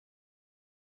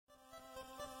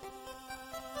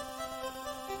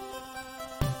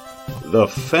The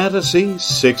Fantasy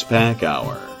Six-Pack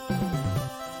Hour.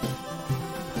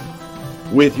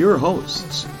 With your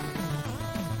hosts,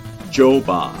 Joe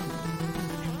Bond.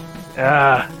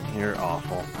 You're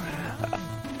awful.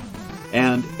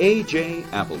 And AJ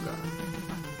Applegarth.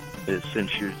 It's Sin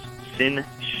Shu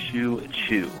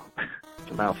Chu.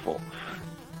 It's a mouthful.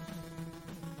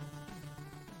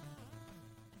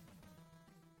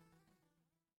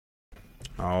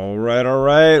 All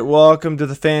right. Welcome to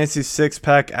the Fantasy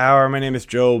Six-Pack Hour. My name is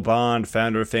Joe Bond,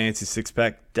 founder of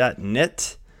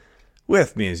FantasySixPack.net.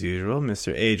 With me, as usual,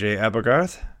 Mr. AJ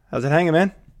Applegarth. How's it hanging,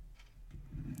 man?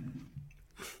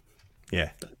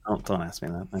 Yeah. Don't ask me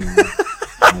that.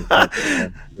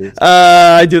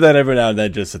 I do that every now and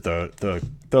then just to throw a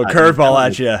curveball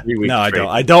at you. No, I don't.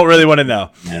 I don't really want to know.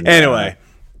 And, anyway.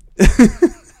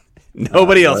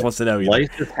 Nobody else wants to know either.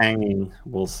 Life is hanging,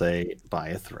 we'll say, by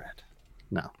a thread.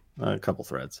 No, a couple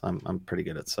threads. I'm pretty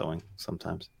good at sewing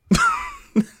sometimes.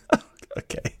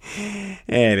 Okay.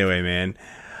 Anyway, man.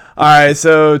 All right,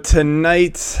 so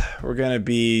tonight we're going to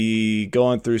be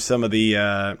going through some of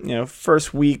the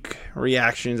first week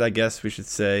reactions, I guess we should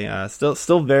say.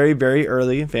 Still very, very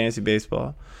early in fantasy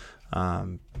baseball.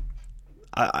 I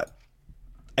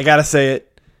got to say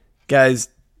it. Guys,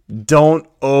 don't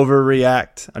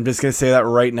overreact. I'm just going to say that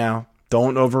right now.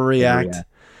 Don't overreact.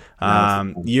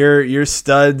 Your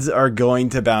studs are going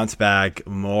to bounce back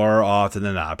more often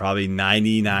than not. Probably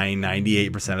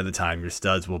 98% of the time, your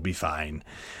studs will be fine.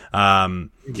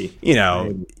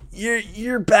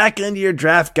 You're back into your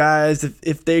draft guys.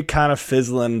 If they kind of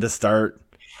fizzling to start,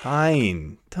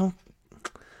 fine. Don't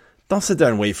sit there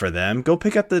and wait for them. Go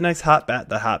pick up the next hot bat,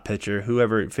 the hot pitcher,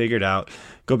 whoever figured out.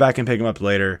 Go back and pick them up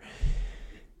later.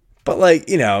 But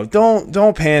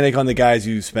don't panic on the guys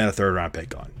you spent a third round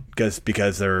pick on.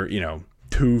 Because they're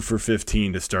 2 for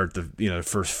 15 to start the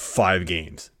first 5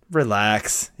 games.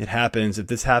 Relax, it happens. If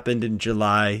this happened in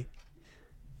July,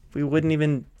 we wouldn't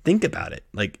even think about it.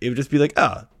 Like it would just be like,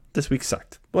 oh, this week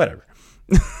sucked. Whatever.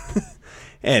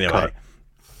 Anyway,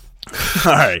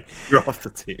 all right, you're off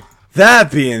the team.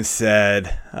 That being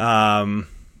said,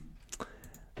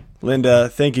 Linda,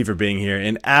 thank you for being here.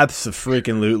 And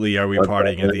abso-freaking-lutely are we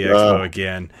partying at the Expo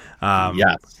again.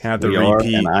 Yes, have to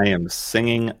repeat. And I am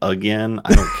singing again.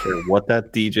 I don't care what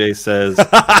that DJ says.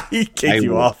 He kicked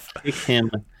you off. Kick him.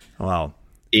 Wow.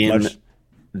 In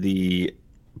the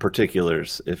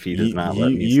particulars, if he does not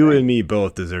let me. You and me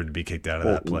both deserve to be kicked out of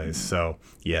that place. So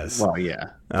yes. Well,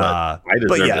 yeah. But I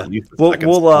deserve at least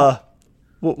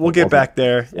we'll get back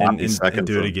there and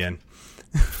do it again.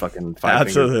 Fucking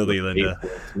absolutely, Linda.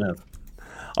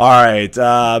 All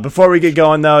right. Before we get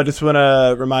going, though, just want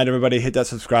to remind everybody, hit that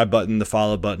subscribe button, the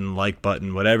follow button, like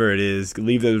button, whatever it is.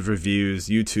 Leave those reviews.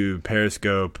 YouTube,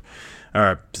 Periscope,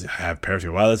 or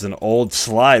Periscope. Wow, that's an old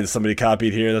slide somebody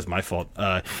copied here. That's my fault.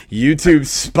 YouTube,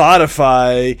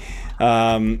 Spotify,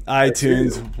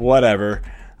 iTunes, whatever.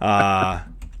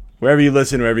 Wherever you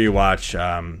listen, wherever you watch,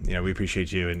 we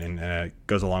appreciate you, and it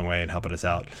goes a long way in helping us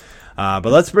out. But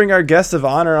let's bring our guest of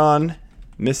honor on,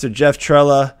 Mr. Jeff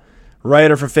Trela,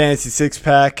 writer for Fantasy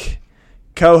Six-Pack,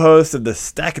 co-host of the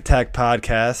Stack Attack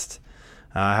podcast.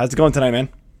 How's it going tonight, man?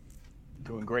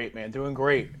 Doing great, man. Doing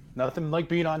great. Nothing like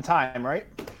being on time, right?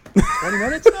 20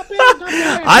 minutes? Not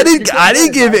bad. I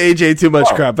didn't give AJ too much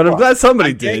crap, but I'm glad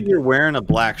somebody did. You're wearing a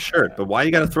black shirt, but why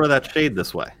you got to throw that shade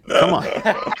this way? Come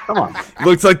on.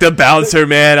 Looks like the bouncer,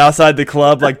 man, outside the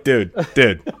club. Like, dude.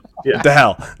 Yeah. What the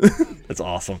hell? That's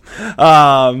awesome.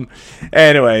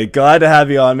 Anyway, glad to have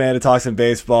you on, man, to talk some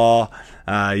baseball.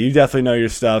 You definitely know your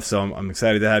stuff, so I'm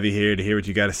excited to have you here to hear what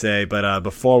you got to say. But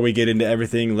before we get into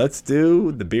everything, let's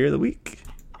do the beer of the week.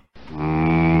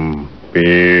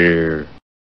 Beer.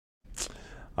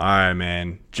 All right,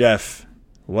 man. Jeff,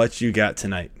 what you got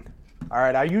tonight? All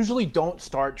right, I usually don't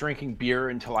start drinking beer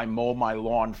until I mow my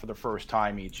lawn for the first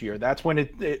time each year. That's when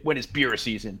it's beer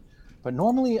season. But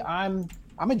normally I'm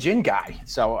a gin guy,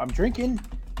 so I'm drinking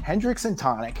Hendrick's and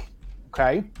tonic,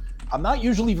 okay? I'm not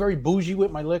usually very bougie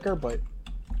with my liquor, but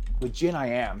with gin I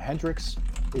am. Hendrick's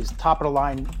is top of the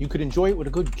line. You could enjoy it with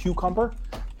a good cucumber,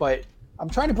 but I'm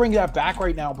trying to bring that back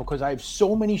right now because I have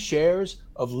so many shares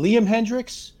of Liam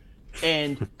Hendricks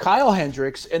and Kyle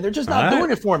Hendricks, and they're just not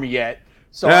doing it for me yet.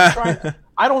 So I'm trying.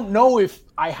 I don't know if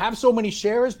I have so many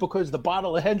shares because the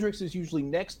bottle of Hendricks is usually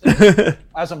next to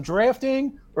as I'm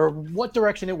drafting, or what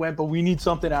direction it went, but we need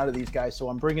something out of these guys. So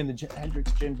I'm bringing the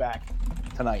Hendricks gin back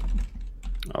tonight.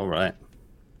 All right.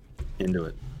 Into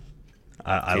it.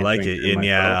 I like it. And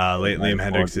Liam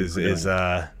Hendricks is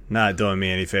not doing me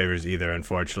any favors either,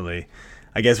 unfortunately.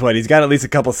 I guess he's got at least a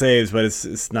couple saves, but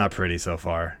it's not pretty so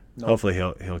far. Nope. Hopefully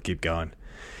he'll keep going.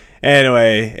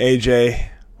 Anyway, AJ,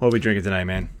 What are we drinking tonight,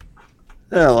 man?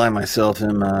 Well, I myself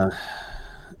am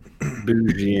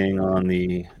bougieing on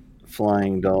the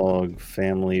Flying Dog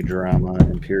family drama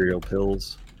Imperial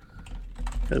Pills.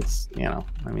 Because,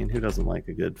 who doesn't like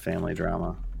a good family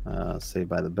drama? Saved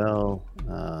by the Bell,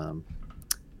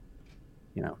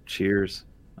 Cheers.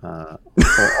 All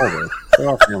those. They're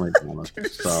all family dramas.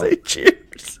 So, say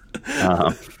cheers.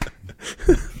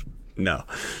 No.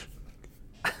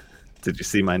 Did you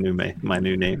see my new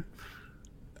name?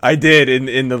 I did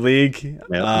in the league.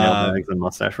 Mailbags and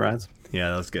mustache rides. Yeah,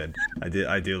 that was good.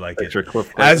 I do like it. Clip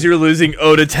As you're losing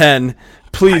 0 to 10,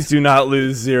 please do not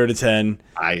lose 0 to 10.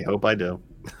 I hope I do.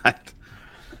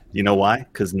 You know why?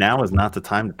 Because now is not the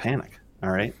time to panic.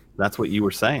 All right, that's what you were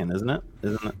saying, isn't it?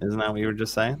 Isn't that what you were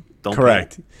just saying? Don't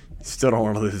Correct. panic. Still don't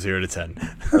want to lose 0 to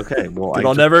 10. Okay, well,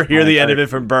 I'll never hear the end of it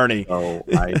from Bernie. So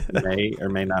I may or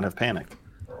may not have panicked.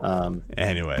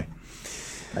 Anyway,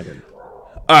 I didn't.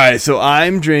 All right, so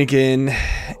I'm drinking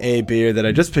a beer that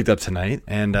I just picked up tonight,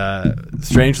 and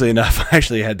strangely enough, I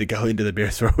actually had to go into the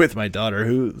beer store with my daughter,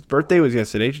 whose birthday was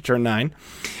yesterday. She turned 9,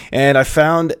 and I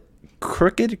found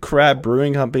Crooked Crab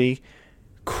Brewing Company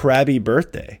Krabby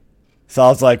Birthday. So I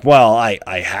was like, well,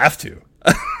 I have to.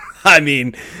 I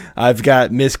mean, I've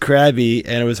got Miss Krabby,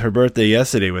 and it was her birthday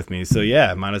yesterday with me, so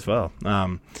yeah, might as well.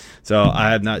 So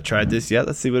I have not tried this yet.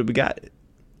 Let's see what we got.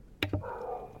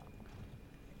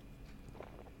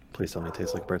 Please tell me it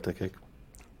tastes like birthday cake.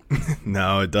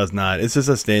 No, it does not. It's just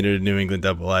a standard New England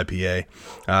double IPA.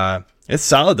 It's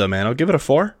solid though, man. I'll give it a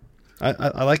 4.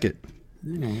 I like it.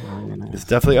 It's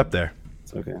definitely up there.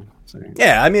 It's okay. Sorry.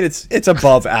 Yeah, I mean it's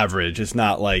above average. It's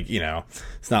not like,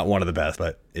 it's not one of the best,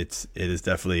 but it is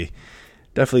definitely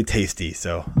tasty.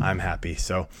 So I'm happy.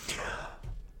 So,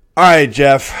 all right,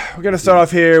 Jeff, we're gonna start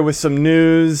off here with some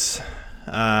news.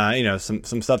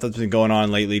 Some stuff that's been going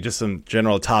on lately. Just some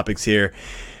general topics here.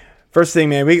 First thing,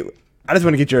 man, I just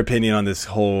want to get your opinion on this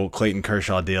whole Clayton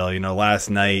Kershaw deal. Last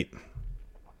night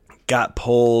got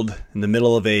pulled in the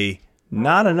middle of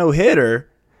not a no-hitter,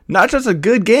 not just a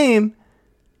good game,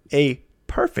 a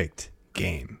perfect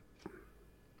game.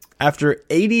 After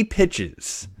 80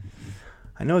 pitches.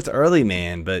 I know it's early,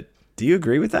 man, but do you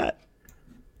agree with that?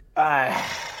 I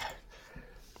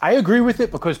agree with it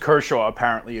because Kershaw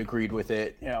apparently agreed with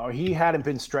it. He hadn't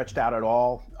been stretched out at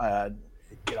all.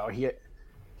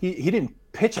 He didn't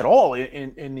pitch at all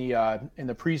in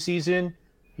the preseason.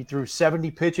 He threw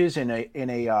 70 pitches in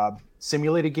a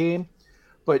simulated game.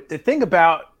 But the thing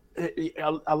about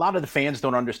a lot of the fans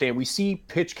don't understand. We see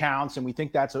pitch counts and we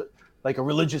think that's like a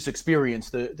religious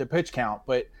experience, the pitch count.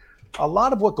 But a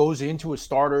lot of what goes into a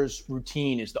starter's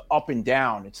routine is the up and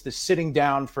down. It's the sitting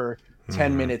down for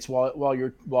 10 minutes while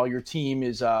your team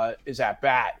is at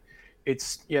bat.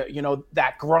 It's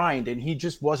that grind, and he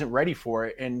just wasn't ready for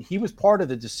it. And he was part of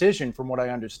the decision, from what I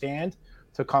understand,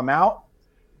 to come out.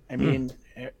 I mean,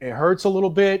 it hurts a little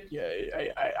bit.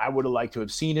 I would have liked to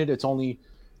have seen it. It's only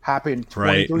happened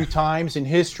 23 times in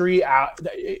history.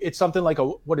 It's something like a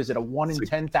 1 in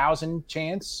 10,000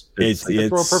 chance. It's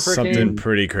something game.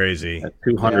 Pretty crazy.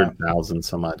 200,000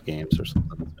 some odd games or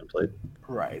something that's been played.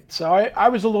 Right. So I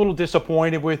was a little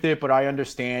disappointed with it, but I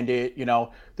understand it.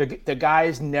 The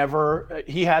guy's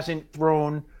he hasn't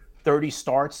thrown 30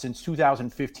 starts since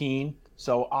 2015.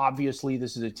 So obviously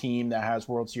this is a team that has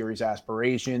World Series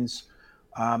aspirations.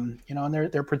 And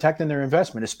they're protecting their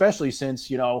investment, especially since,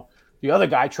 the other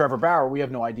guy, Trevor Bauer, we have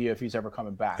no idea if he's ever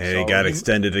coming back. Hey, he got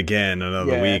extended again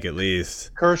another week at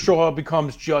least. Kershaw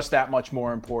becomes just that much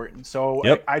more important. So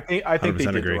yep. I think they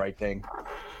did the right thing.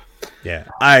 Yeah,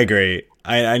 I agree.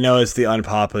 I know it's the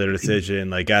unpopular decision.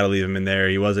 Like, got to leave him in there.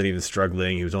 He wasn't even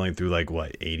struggling. He was only through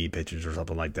 80 pitches or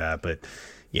something like that. But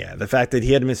yeah, the fact that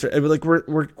he had to miss,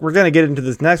 we're gonna get into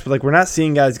this next, but we're not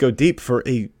seeing guys go deep for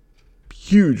a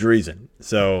huge reason.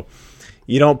 So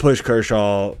you don't push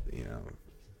Kershaw,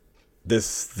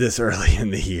 this early in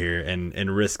the year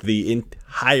and risk the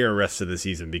entire rest of the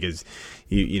season because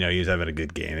he was having a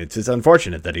good game. It's just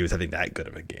unfortunate that he was having that good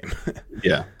of a game.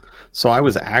 Yeah. So I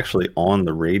was actually on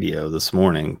the radio this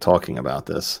morning talking about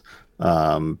this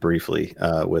briefly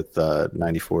with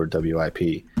 94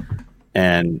 WIP.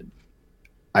 And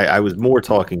I was more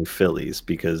talking Phillies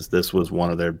because this was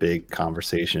one of their big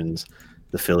conversations,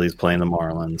 the Phillies playing the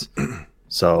Marlins.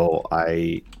 So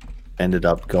I ended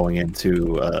up going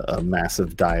into a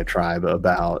massive diatribe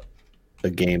about a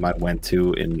game I went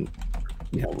to in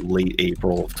late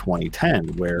April of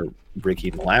 2010 where Ricky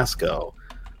Nolasco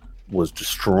was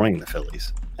destroying the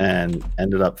Phillies and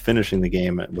ended up finishing the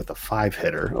game with a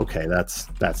 5-hitter. Okay,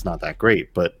 that's not that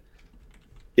great, but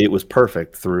it was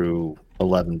perfect through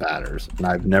 11 batters, and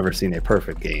I've never seen a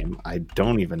perfect game. I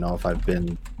don't even know if I've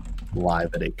been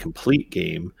live at a complete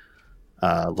game,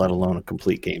 let alone a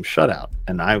complete game shutout.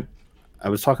 And I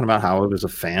was talking about how I was a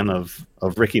fan of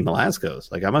Ricky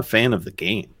Nolasco's. Like, I'm a fan of the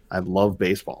game. I love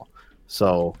baseball.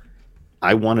 So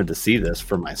I wanted to see this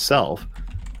for myself,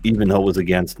 even though it was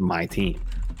against my team.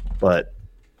 But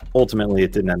ultimately,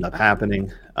 it didn't end up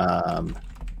happening.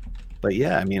 But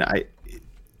yeah, I mean,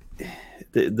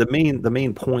 the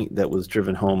main point that was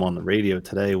driven home on the radio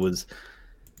today was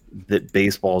that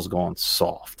baseball's gone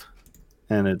soft,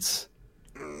 and it's.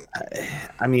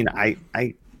 I mean, I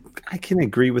can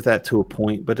agree with that to a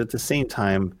point, but at the same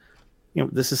time,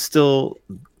 this is still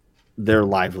their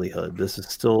livelihood. This is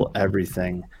still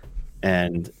everything,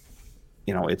 and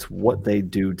it's what they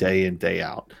do day in, day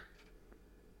out.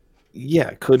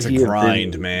 Yeah, could he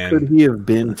have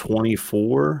been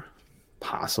 24?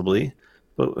 Possibly,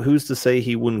 but who's to say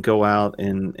he wouldn't go out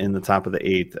in the top of the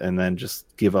 8th and then just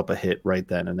give up a hit right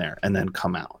then and there and then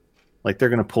come out? Like, they're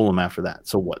going to pull him after that.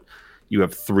 So what? You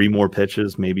have 3 more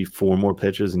pitches, maybe 4 more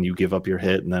pitches, and you give up your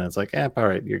hit, and then it's like, all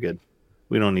right, you're good.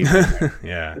 We don't need that.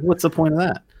 Yeah. What's the point of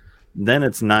that? Then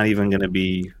it's not even going to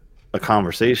be a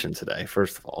conversation today,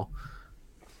 first of all.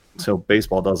 So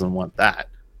baseball doesn't want that.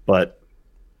 But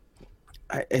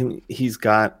he's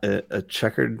got a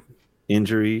checkered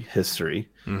injury history.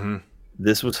 Mm-hmm.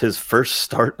 This was his first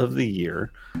start of the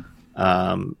year.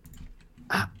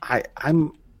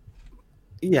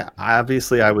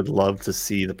 Obviously I would love to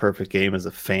see the perfect game as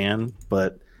a fan,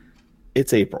 but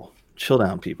it's April. Chill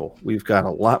down, people. We've got a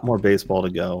lot more baseball to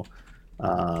go.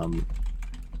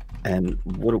 And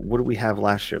what do we have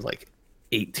last year? Like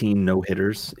 18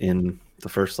 no-hitters in the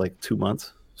first 2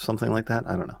 months, something like that.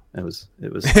 I don't know. It was.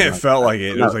 It felt like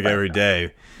it. It was like every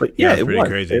day. But yeah, it was pretty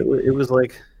crazy. It was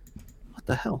like, what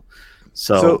the hell?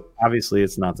 So obviously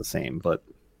it's not the same, but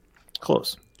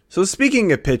close. So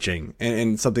speaking of pitching,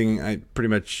 and something I pretty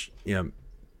much, I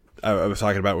was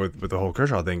talking about with the whole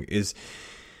Kershaw thing, is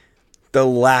the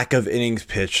lack of innings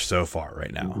pitched so far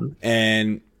right now. Mm-hmm.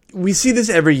 And we see this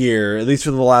every year, at least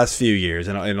for the last few years,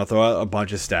 and I'll throw out a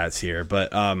bunch of stats here,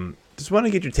 but just want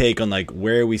to get your take on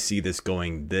where we see this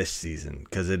going this season,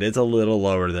 because it is a little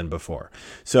lower than before.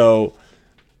 So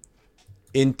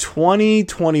in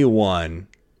 2021,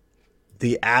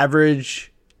 the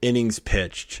average innings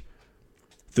pitched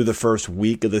through the first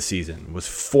week of the season was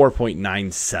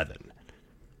 4.97.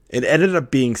 It ended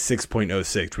up being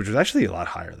 6.06, which was actually a lot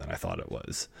higher than I thought it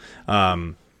was.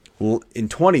 In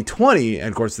 2020, and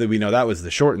of course we know that was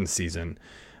the shortened season,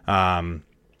 and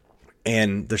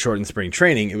the shortened spring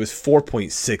training, it was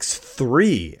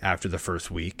 4.63 after the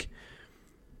first week,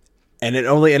 and it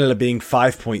only ended up being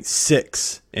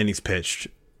 5.6 innings pitched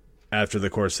after the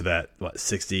course of that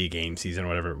 60 game season or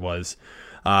whatever it was.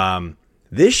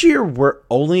 This year we're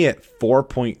only at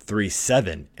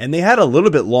 4.37, and they had a little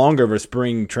bit longer of a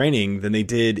spring training than they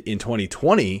did in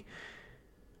 2020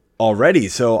 already.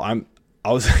 So I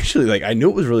was actually I knew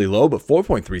it was really low, but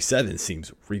 4.37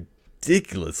 seems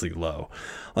ridiculously low.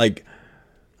 I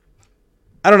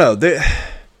don't know.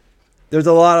 There's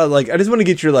a lot of I just want to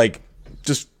get your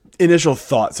just initial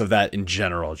thoughts of that in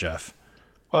general, Jeff.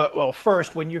 Well,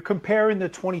 first, when you're comparing the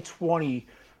 2020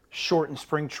 shortened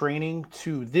spring training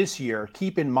to this year,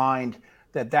 keep in mind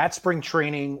that spring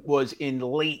training was in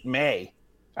late May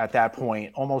at that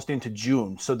point, almost into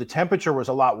June. So the temperature was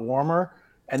a lot warmer,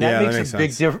 and that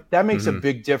makes a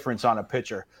big difference on a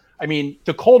pitcher. I mean,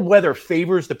 the cold weather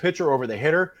favors the pitcher over the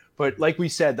hitter, but like we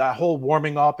said, that whole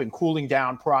warming up and cooling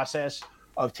down process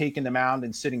of taking the mound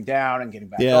and sitting down and getting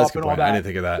back up and all that. I didn't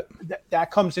think of that.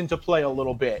 That comes into play a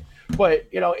little bit.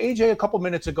 But, AJ a couple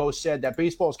minutes ago said that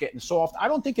baseball is getting soft. I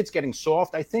don't think it's getting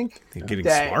soft. I think getting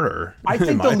smarter. I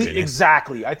think the league,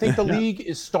 exactly. I think the league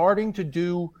is starting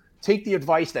to take the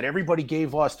advice that everybody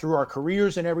gave us through our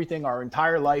careers and everything, our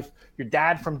entire life. Your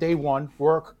dad from day one,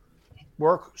 work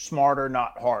smarter,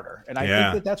 not harder. And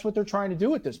I think that's what they're trying to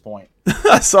do at this point.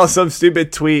 I saw some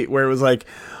stupid tweet where it was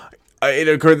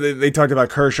they talked about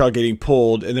Kershaw getting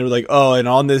pulled, and they were like, oh, and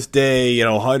on this day,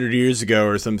 100 years ago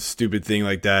or some stupid thing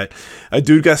like that, a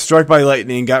dude got struck by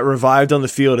lightning, got revived on the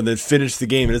field, and then finished the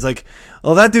game. And it's like,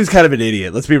 well, that dude's kind of an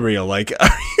idiot. Let's be real. Are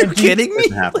you kidding me?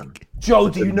 Joe,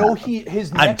 do you know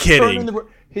his next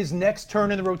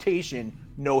turn in the rotation,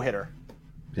 no hitter?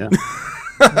 Yeah.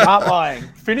 Not lying.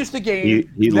 Finished the game.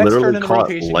 He literally caught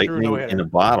lightning in a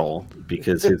bottle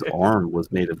because his arm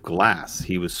was made of glass.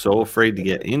 He was so afraid to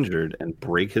get injured and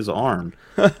break his arm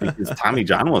because Tommy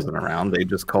John wasn't around. They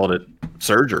just called it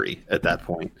surgery at that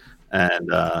point. And,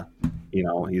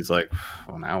 he's like,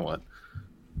 well, now what?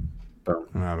 Boom.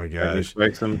 Oh, my gosh. He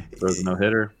strikes him, throws a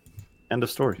no-hitter. End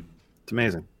of story. It's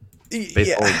amazing.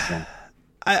 Baseball is fun.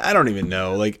 I don't even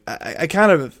know. Like, I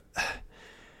kind of.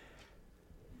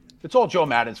 It's all Joe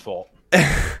Madden's fault.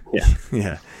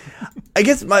 Yeah. I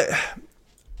guess because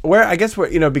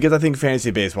I think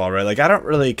fantasy baseball, right? Like, I don't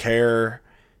really care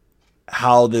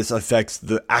how this affects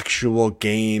the actual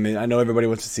game. And I know everybody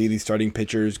wants to see these starting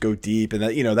pitchers go deep, and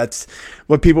that, that's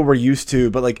what people were used to.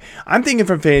 But like, I'm thinking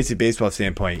from fantasy baseball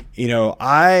standpoint,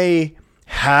 I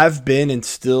have been and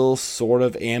still sort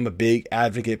of am a big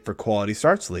advocate for quality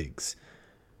starts leagues.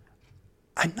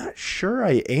 I'm not sure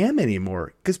I am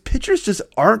anymore because pitchers just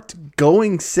aren't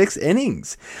going 6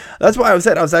 innings. That's why I was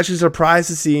actually surprised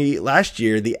to see last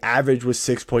year the average was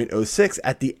 6.06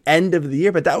 at the end of the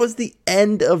year, but that was the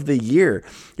end of the year.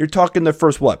 You're talking the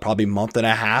first, probably month and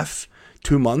a half,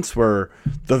 2 months where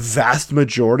the vast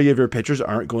majority of your pitchers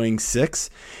aren't going 6.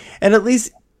 And at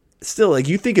least still, like,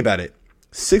 you think about it,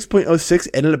 6.06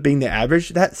 ended up being the average.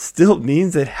 That still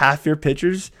means that half your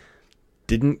pitchers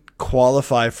didn't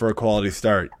qualify for a quality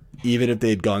start, even if they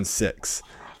had gone 6,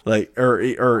 like, or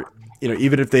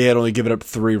even if they had only given up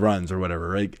 3 runs or whatever.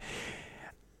 Right?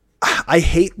 I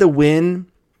hate the win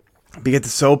because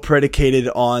it's so predicated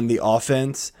on the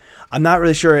offense. I'm not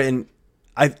really sure, and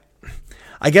I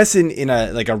guess in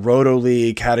a like a roto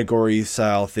league category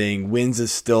style thing, wins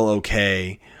is still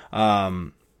okay.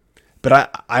 But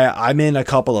I'm in a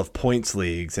couple of points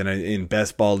leagues and in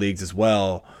best ball leagues as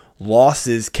well.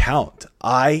 Losses count.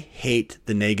 I hate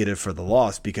the negative for the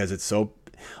loss because it's so.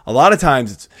 A lot of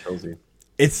times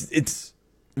it's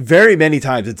very many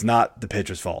times it's not the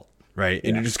pitcher's fault, right?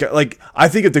 And you just got, like, I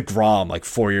think of DeGrom like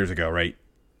 4 years ago, right?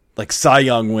 Like, Cy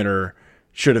Young winner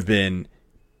should have been,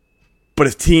 but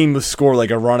his team would score like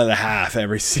a run and a half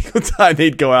every single time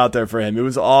they'd go out there for him. It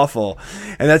was awful,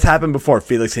 and that's happened before.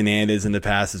 Felix Hernandez in the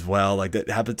past as well. Like, that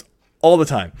happens all the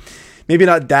time. Maybe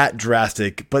not that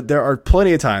drastic, but there are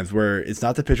plenty of times where it's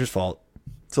not the pitcher's fault.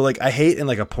 So, like, I hate in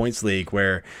like a points league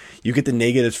where you get the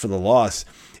negatives for the loss,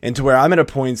 and to where I'm in a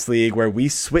points league where we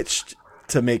switched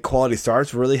to make quality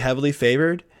starts really heavily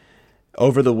favored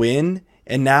over the win,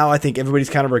 and now I think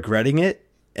everybody's kind of regretting it.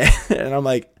 And I'm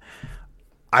like,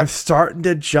 I'm starting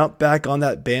to jump back on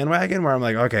that bandwagon where I'm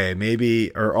like, okay,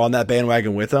 maybe, or on that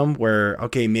bandwagon with them where,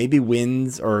 okay, maybe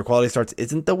wins or quality starts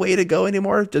isn't the way to go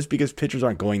anymore just because pitchers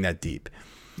aren't going that deep.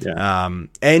 Yeah.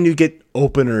 And you get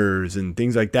openers and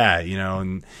things like that,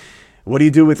 and what do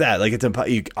you do with that? Like,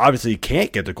 you obviously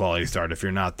can't get the quality start if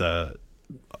you're not the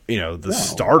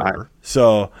starter.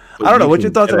 So I don't know. What's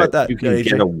your thoughts about that? You can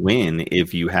get a win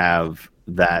if you have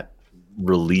that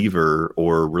reliever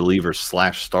or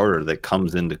reliever/starter that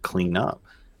comes in to clean up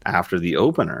after the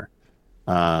opener.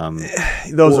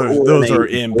 Those are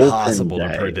impossible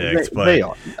to predict, but they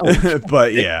are.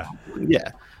 But yeah.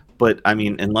 But I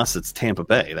mean, unless it's Tampa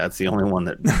Bay, that's the only one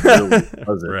that really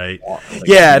does it. Right.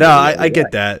 I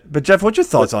get that. But Jeff, what's your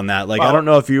thoughts on that? Like, I don't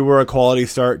know if you were a quality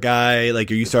start guy,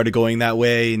 like, or you started going that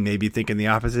way and maybe thinking the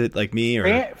opposite, like me, or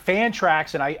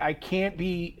Fantrax, and I can't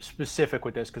be specific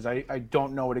with this because I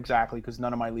don't know it exactly because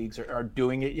none of my leagues are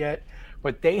doing it yet.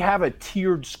 But they have a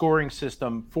tiered scoring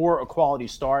system for a quality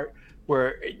start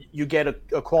where you get a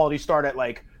quality start at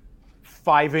like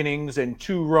 5 innings and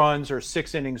 2 runs, or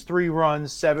 6 innings, 3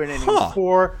 runs, 7 innings,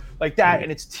 4, like that.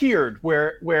 And it's tiered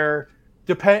where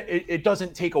it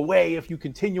doesn't take away if you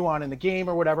continue on in the game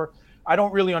or whatever. I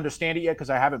don't really understand it yet because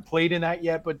I haven't played in that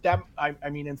yet. But that, I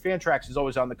mean, and Fantrax is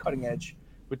always on the cutting edge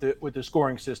with the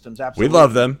scoring systems. Absolutely. We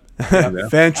love them.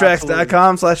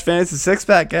 Fantrax.com/fantasy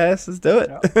six-pack, guys. Let's do it.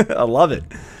 Yeah. I love it.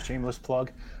 Shameless plug.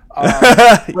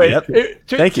 Yep.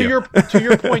 Thank you. To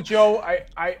your point, Joe,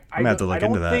 I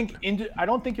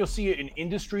don't think you'll see it in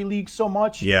industry leagues so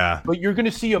much. Yeah. But you're going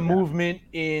to see a movement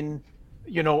in,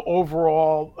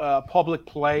 overall public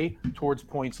play towards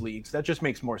points leagues. That just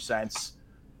makes more sense.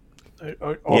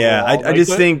 Overall. Yeah, I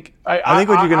think what you're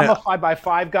gonna. I'm a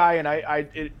 5x5 guy, and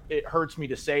it hurts me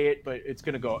to say it, but it's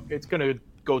gonna go.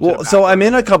 Well, so I'm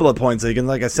in a couple of points league, and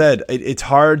like I said, it's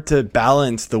hard to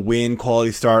balance the win,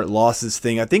 quality start, losses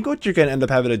thing. I think what you're going to end up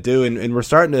having to do, and we're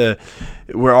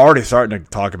already starting to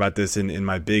talk about this in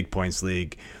my big points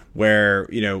league, where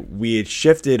we had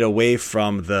shifted away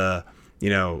from the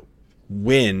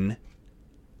win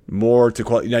more to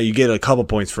quality. Now you get a couple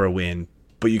points for a win,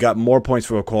 but you got more points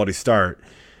for a quality start.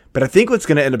 But I think what's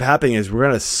going to end up happening is we're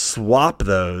going to swap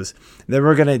those, and then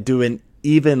we're going to do an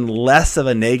even less of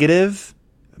a negative.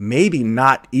 Maybe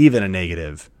not even a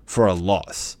negative for a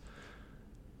loss.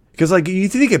 Because, like, you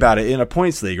think about it in a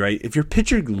points league, right? If your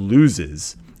pitcher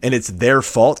loses and it's their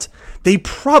fault, they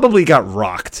probably got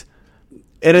rocked.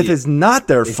 And if it's not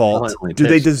their fault, do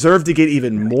they deserve to get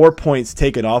even more points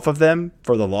taken off of them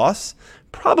for the loss?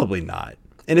 Probably not.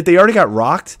 And if they already got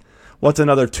rocked, what's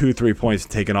another 2-3 points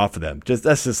taken off of them?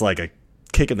 That's just like a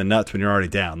kick in the nuts when you're already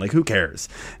down. Like, who cares?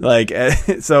 Like,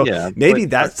 so maybe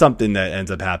that's something that ends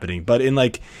up happening. But in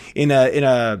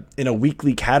a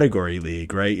weekly category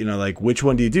league, right? You know, like, which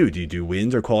one do you do? Do you do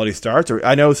wins or quality starts? Or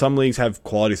I know some leagues have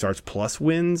quality starts plus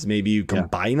wins. Maybe you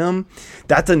combine them.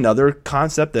 That's another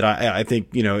concept that I think,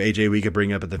 you know, AJ, we could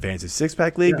bring up at the Fantasy Six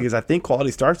Pack League, because I think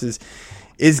quality starts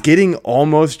is getting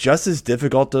almost just as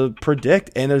difficult to predict,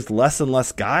 and there's less and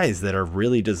less guys that are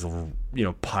really just, you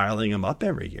know, piling them up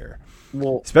every year.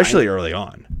 Well, especially early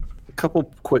on. A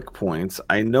couple quick points.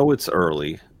 I know it's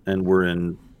early, and we're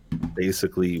in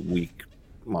basically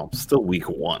still week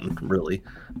 1, really.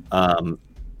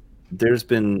 There's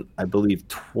been, I believe,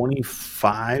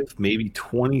 25, maybe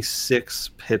 26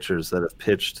 pitchers that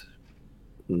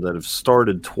have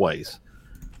started twice.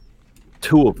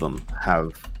 2 of them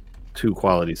have 2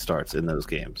 quality starts in those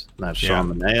games. That's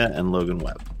Sean Manaea and Logan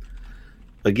Webb.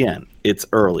 Again, it's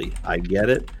early. I get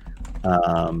it.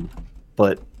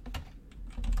 But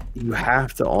you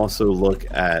have to also look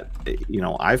at, you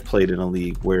know, I've played in a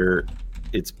league where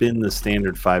it's been the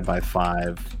standard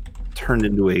 5x5 turned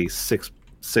into a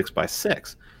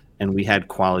 6x6, and we had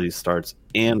quality starts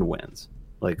and wins,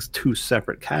 like 2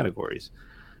 separate categories.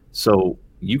 So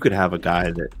you could have a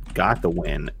guy that got the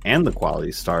win and the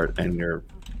quality start, and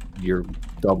you're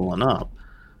doubling up,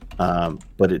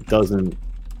 but it doesn't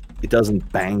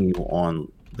bang you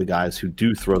on the guys who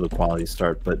do throw the quality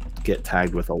start but get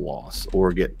tagged with a loss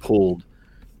or get pulled,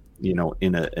 you know,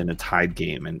 in a tied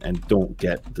game and don't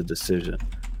get the decision.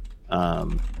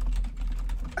 I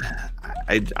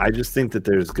just think that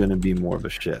there's going to be more of a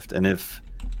shift, and if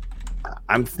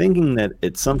I'm thinking that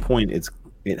at some point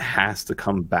it has to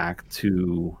come back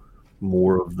to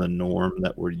more of the norm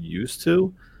that we're used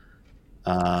to.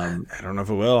 I don't know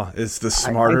if it will. It's the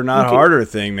smarter, not harder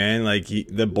thing, man. Like,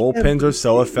 the bullpens are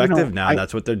so effective now.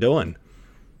 That's what they're doing.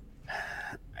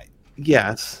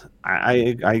 Yes,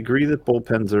 I agree that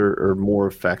bullpens are more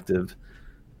effective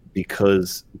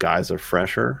because guys are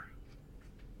fresher.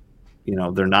 You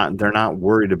know, they're not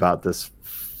worried about this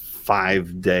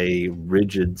 5-day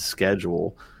rigid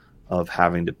schedule of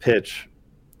having to pitch,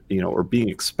 you know, or being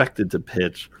expected to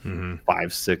pitch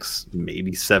 5, 6,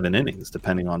 maybe 7 innings,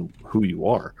 depending on who you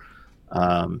are.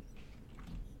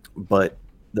 But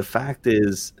the fact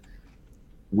is,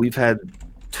 we've had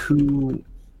 2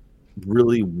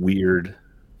 really weird,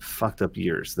 fucked up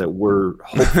years that we're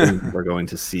hopefully we're going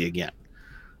to see again.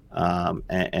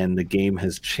 And the game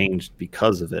has changed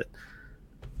because of it.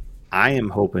 I am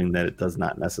hoping that it does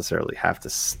not necessarily have to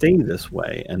stay this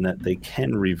way, and that they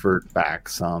can revert back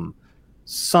some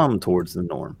towards the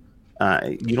norm.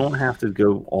 You don't have to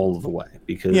go all the way,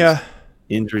 because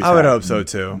injuries, I would hope so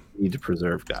too. Need to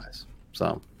preserve guys.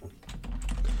 So,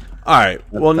 all right.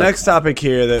 Well, next topic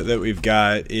here that we've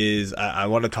got is I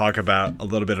want to talk about a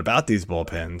little bit about these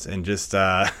bullpens, and just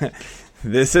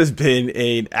this has been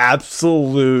an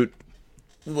absolute,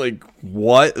 like,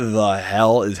 what the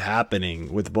hell is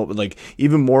happening with the bullpen? Like,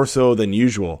 even more so than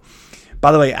usual.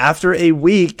 By the way, after a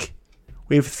week,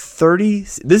 we have 30.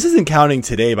 This isn't counting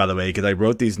today, by the way, because I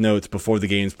wrote these notes before the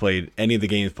games played. Any of the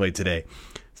games played today.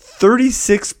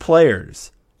 36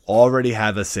 players already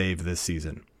have a save this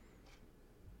season.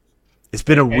 It's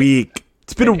been a week.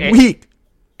 It's been a week.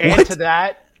 And to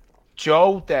that,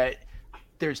 Joe, that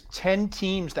there's 10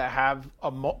 teams that have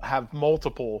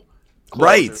multiple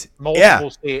closers,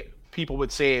 multiple people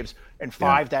with saves, and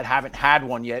 5 that haven't had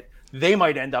one yet. They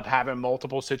might end up having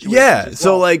multiple situations. Yeah, as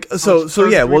so well.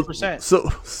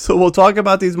 So we'll talk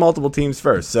about these multiple teams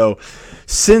first. So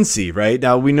Cincy, right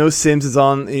now we know Sims is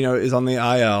on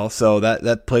the IL, so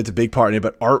that plays a big part in it.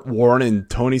 But Art Warren and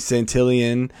Tony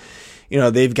Santillan,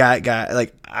 they've got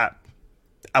like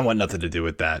I want nothing to do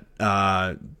with that.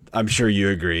 I'm sure you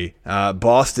agree.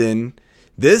 Boston,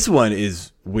 this one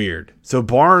is weird. So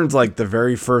Barnes, like the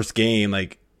very first game,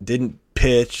 like didn't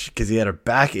pitch because he had a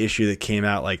back issue that came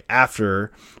out like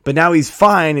after, but now he's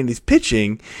fine and he's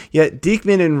pitching. Yet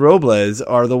Diekman and Robles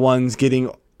are the ones getting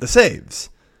the saves.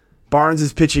 Barnes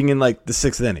is pitching in like the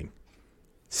 6th inning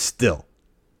still.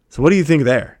 So what do you think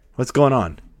there? What's going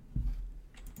on?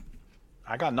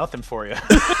 I got nothing for you.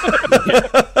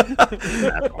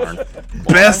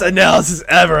 Best analysis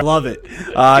ever. Love it.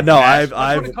 No, I've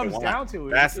what it comes down to.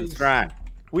 That's the strike.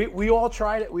 We all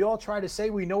try to say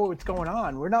we know what's going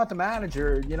on. We're not the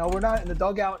manager, we're not in the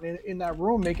dugout in that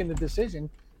room making the decision.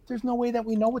 There's no way that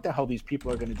we know what the hell these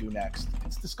people are going to do next.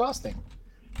 It's disgusting.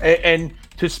 And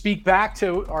to speak back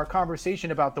to our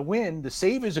conversation about the win, the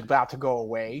save is about to go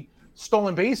away.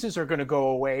 Stolen bases are going to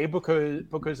go away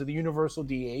because of the universal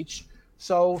DH.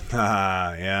 So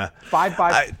Yeah.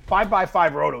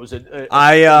 5x5 rotos.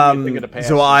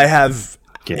 I have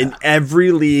Yeah. in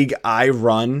every league I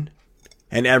run,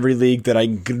 and every league that I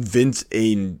convince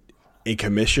a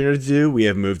commissioner to do, we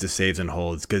have moved to saves and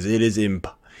holds because it is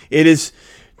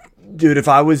dude. If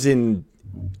I was in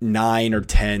 9 or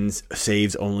 10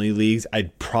 saves only leagues,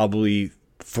 I'd probably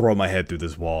throw my head through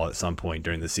this wall at some point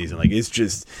during the season. Like it's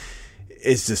just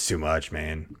too much,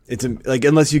 man. It's like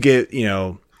unless you get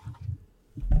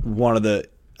one of the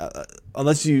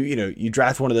unless you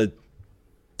draft one of the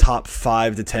top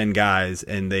 5 to 10 guys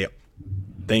and they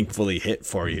thankfully hit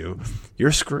for you,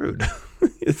 you're screwed.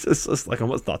 It's just like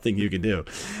almost nothing you can do.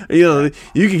 You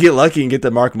can get lucky and get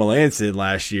the Mark Melanson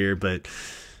last year, but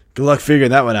good luck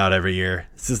figuring that one out every year.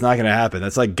 It's just not going to happen.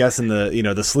 That's like guessing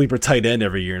the sleeper tight end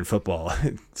every year in football.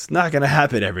 It's not going to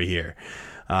happen every year.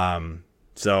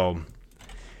 So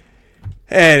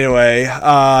anyway,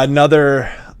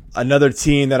 another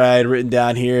team that I had written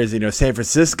down here is San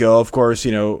Francisco. Of course,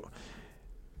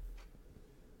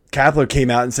 Kapler came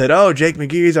out and said, "Oh, Jake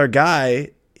McGee's our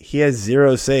guy. He has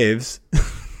 0 saves."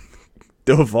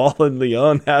 Doval and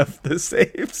Leon have the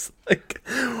saves.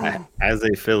 As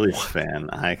a Phillies fan,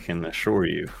 I can assure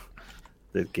you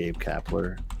that Gabe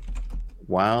Kapler,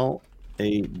 while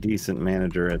a decent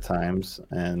manager at times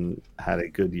and had a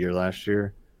good year last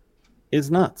year, is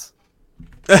nuts.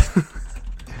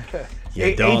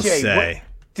 You don't AJ, say.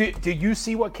 Did you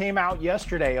see what came out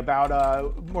yesterday about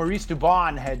Maurice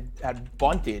Dubon had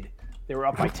bunted? They were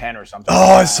up by 10 or something.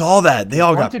 Oh, I saw that. They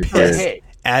all got Bunted for a pissed. hit.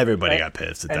 Everybody got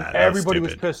pissed at And that. everybody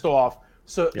was stupid. pissed off.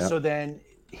 So Yep. so then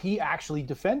he actually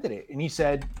defended it, and he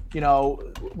said,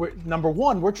 number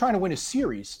one, we're trying to win a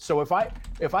series. So if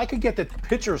I could get the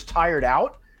pitchers tired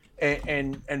out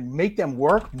and make them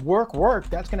work,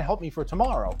 that's going to help me for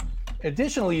tomorrow.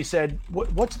 Additionally, he said,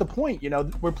 what's the point?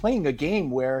 We're playing a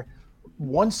game where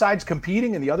one side's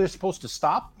competing and the other is supposed to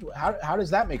stop. How does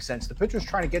that make sense? The pitcher's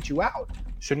trying to get you out.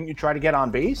 Shouldn't you try to get on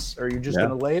base, or you're just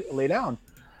going to lay down?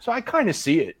 So I kind of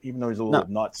see it, even though he's a little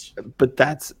nuts. But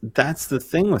that's the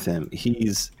thing with him.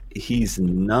 He's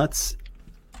nuts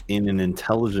in an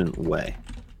intelligent way,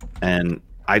 and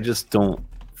I just don't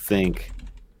think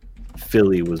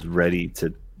Philly was ready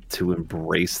to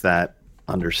embrace that,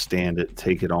 understand it,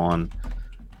 take it on,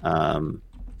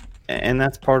 and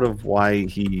that's part of why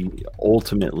he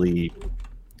ultimately,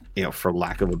 for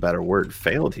lack of a better word,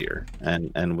 failed here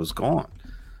and was gone.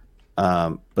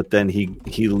 But then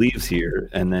he leaves here,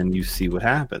 and then you see what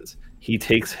happens. He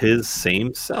takes his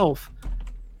same self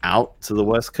out to the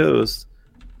West Coast,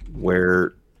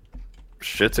 where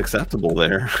shit's acceptable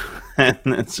there, and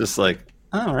it's just like,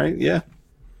 all right, yeah,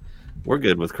 we're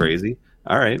good with crazy.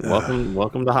 All right,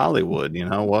 welcome to Hollywood.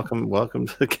 Welcome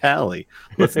to Cali.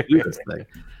 Let's do this thing.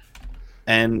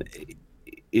 And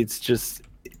it's just,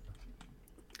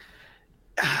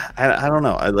 I don't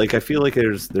know. I feel like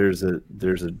there's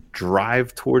a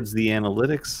drive towards the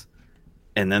analytics,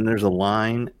 and then there's a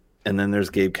line, and then there's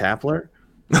Gabe Kapler.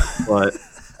 But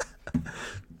I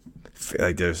feel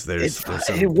like there's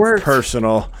some it works.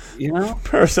 personal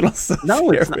stuff. No,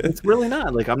 here, it's not, it's really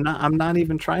not. Like I'm not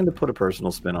even trying to put a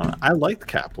personal spin on it. I liked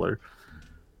Kapler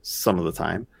some of the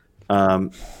time,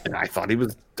 and I thought he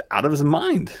was out of his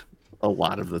mind a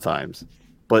lot of the times.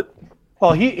 But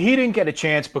Well, he didn't get a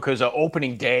chance because of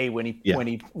opening day when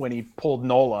he pulled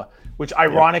Nola, which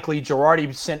ironically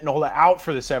Girardi sent Nola out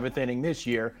for the 7th inning this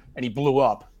year, and he blew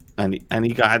up. and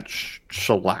he got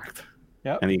shellacked.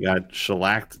 Yep. And he got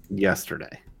shellacked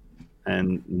yesterday.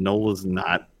 And Nola's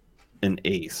not an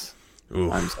ace.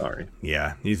 Oof. I'm sorry.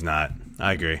 Yeah, he's not.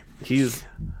 I agree. He's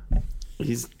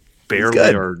barely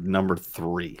good. our number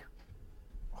 3.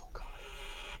 Oh God.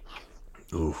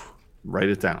 Oof. Write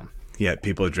it down. Yeah,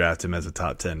 people draft him as a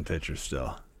top 10 pitcher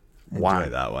still. Why?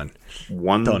 Enjoy that one.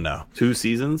 Don't know. 2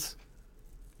 seasons?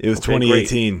 It was Okay,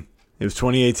 2018. Great. It was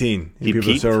 2018. He people are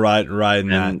peaked? still riding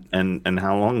that. And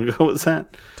how long ago was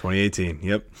that? 2018.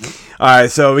 Yep. All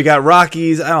right, so we got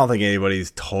Rockies. I don't think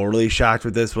anybody's totally shocked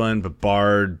with this one, but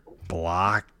Bard,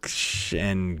 Block,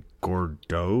 and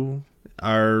Gordeau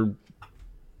are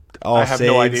all I have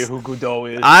saves. no idea who Godot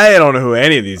is. I don't know who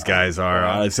any of these guys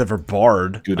are, except for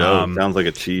Bard. Godot sounds like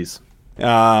a cheese.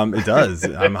 It does.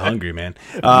 I'm hungry, man.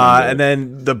 And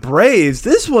then the Braves,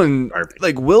 this one,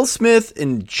 like Will Smith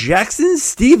and Jackson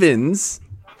Stevens,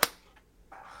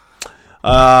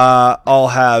 all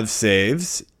have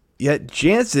saves. Yet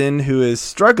Jansen, who is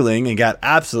struggling and got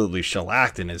absolutely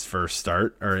shellacked in his first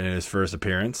start or in his first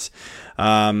appearance,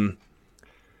 I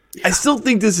still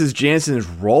think this is Jansen's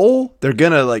role. They're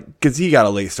gonna because he got a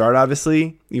late start,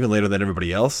 obviously, even later than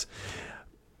everybody else.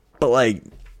 But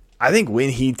I think when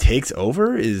he takes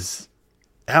over is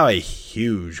now a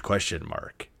huge question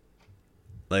mark.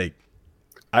 Like,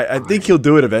 I think he'll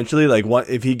do it eventually. Like,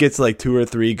 if he gets like 2 or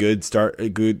 3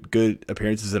 good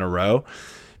appearances in a row,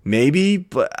 maybe.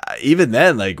 But even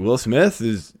then, like Will Smith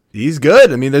he's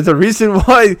good. I mean, there's a reason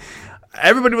why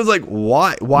everybody was like,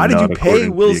 why did you pay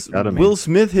Will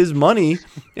Smith his money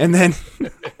and then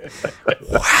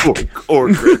whack?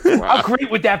 How great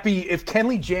would that be if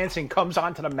Kenley Jansen comes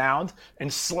onto the mound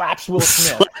and slaps Will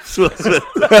Smith? This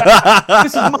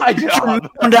is my job.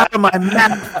 Out of my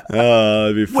mouth.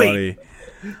 Oh, that'd be funny.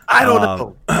 I don't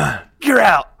know. You're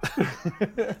out.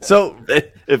 So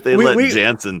if they let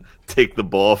Jansen take the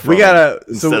ball from we got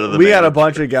a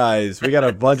bunch of guys. We got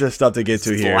a bunch of stuff to get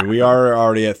to here. We are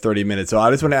already at 30 minutes. So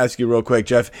I just want to ask you real quick,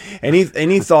 Jeff,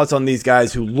 any thoughts on these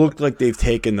guys who look like they've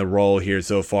taken the role here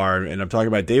so far? And I'm talking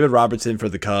about David Robertson for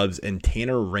the Cubs and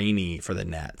Tanner Rainey for the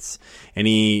Nats.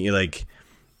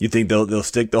 You think they'll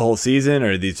stick the whole season,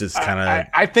 or are these just kind of?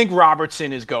 I think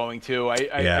Robertson is going to.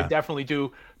 I definitely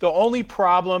do. The only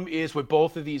problem is with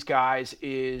both of these guys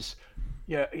is,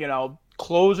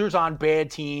 closers on bad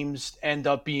teams end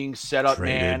up being set up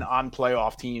man on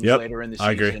playoff teams later in the season,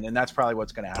 I agree. And that's probably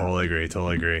what's going to happen.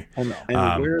 Totally agree. And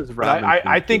where's Robinson?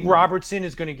 I think Robertson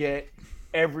is going to get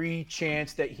every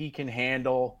chance that he can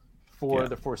handle for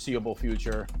the foreseeable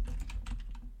future.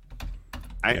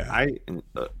 I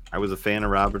was a fan of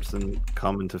Robertson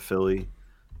coming to Philly.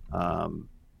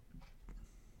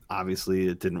 Obviously,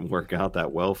 it didn't work out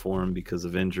that well for him because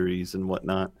of injuries and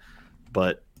whatnot.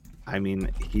 But I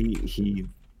mean, he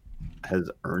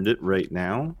has earned it right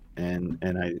now, and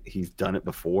he's done it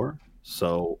before.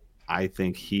 So I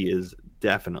think he is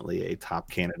definitely a top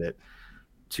candidate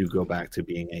to go back to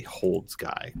being a holds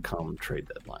guy come trade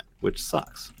deadline, which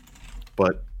sucks,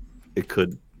 but it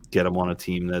could get him on a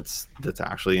team that's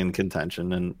actually in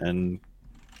contention, and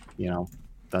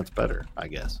that's better, I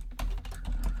guess.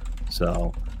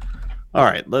 So, all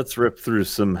right, let's rip through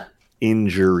some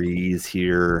injuries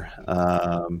here.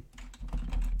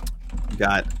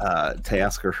 Got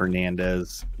Teoscar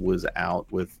Hernandez was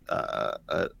out with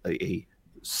a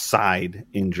side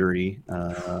injury.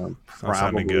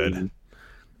 Probably good.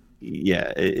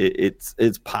 Yeah,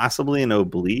 it's possibly an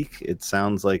oblique. It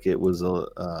sounds like it was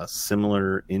a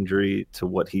similar injury to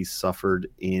what he suffered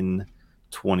in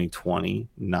 2020.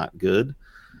 Not good.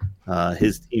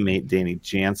 His teammate Danny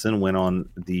Jansen went on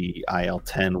the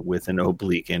IL-10 with an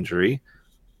oblique injury.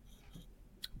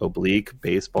 Oblique,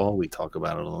 baseball, we talk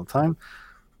about it all the time.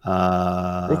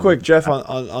 Real quick, Jeff,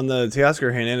 on the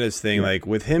Teoscar Hernandez thing, like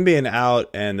with him being out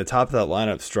and the top of that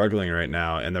lineup struggling right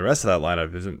now, and the rest of that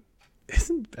lineup isn't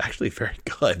actually very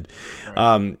good.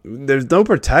 Right. There's no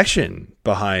protection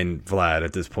behind Vlad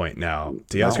at this point now.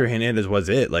 Teoscar Hernandez was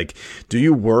it. Like, do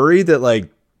you worry that like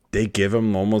they give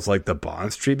him almost like the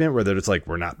Bonds treatment where they're just like,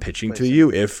 we're not pitching to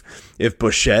you if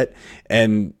Bichette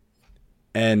and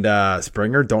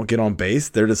Springer don't get on base?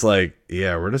 They're just like,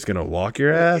 yeah, we're just gonna walk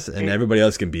your ass and everybody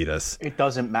else can beat us. It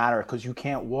doesn't matter because you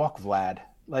can't walk Vlad.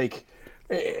 Like,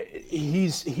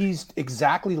 he's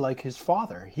exactly like his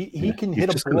father. He can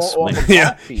hit a ball off a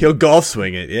bat feet. He'll golf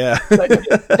swing it. Yeah,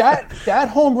 that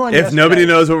home run. If nobody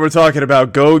knows what we're talking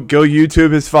about, go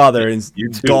YouTube his father and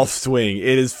golf swing.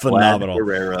 It is phenomenal.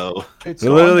 Guerrero. He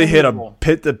literally hit a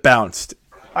pit that bounced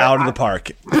out of the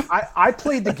park. I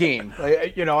played the game.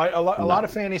 A lot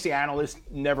of fantasy analysts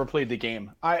never played the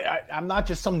game. I'm not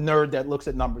just some nerd that looks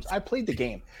at numbers. I played the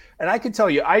game, and I can tell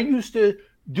you, I used to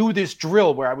do this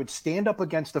drill where I would stand up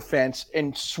against the fence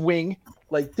and swing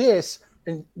like this.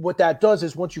 And what that does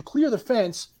is once you clear the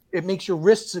fence, it makes your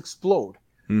wrists explode.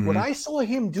 Mm-hmm. What I saw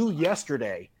him do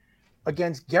yesterday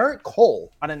against Garrett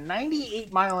Cole on a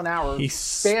 98-mile-an-hour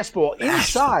fastball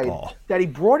inside that he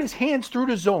brought his hands through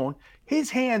the zone. His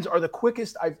hands are the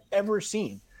quickest I've ever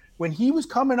seen. When he was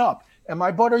coming up, and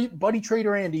my buddy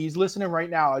Trader Andy, he's listening right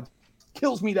now. It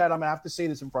kills me that I'm going to have to say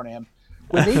this in front of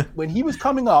him. When he was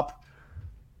coming up,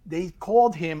 they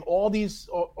called him all these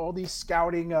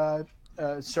scouting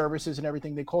services and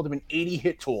everything. They called him an 80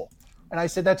 hit tool, and I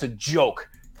said that's a joke.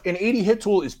 An 80 hit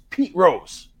tool is Pete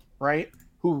Rose, right?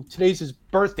 Who today's his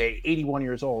birthday, 81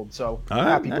 years old. So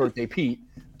happy birthday, Pete!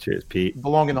 Cheers, Pete.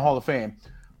 Belong in the Hall of Fame.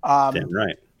 Damn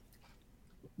right.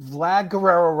 Vlad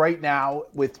Guerrero right now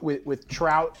with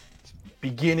Trout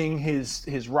beginning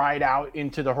his ride out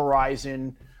into the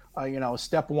horizon.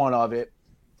 Step one of it.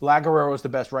 Vlad Guerrero is the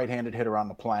best right-handed hitter on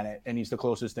the planet, and he's the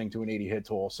closest thing to an 80 hit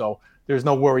tool. So there's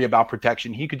no worry about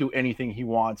protection. He could do anything he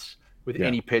wants with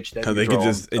any pitch that they could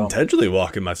just intentionally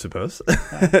walk him, I suppose.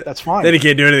 That's fine. Then he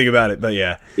can't do anything about it. But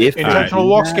yeah, if intentional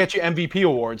walks get you MVP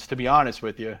awards. To be honest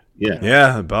with you,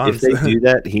 Bonds. If they do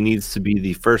that, he needs to be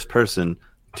the first person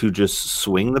to just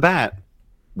swing the bat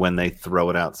when they throw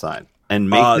it outside. And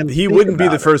make them he think wouldn't be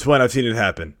about the it. first one I've seen it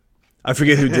happen. I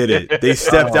forget who did it. They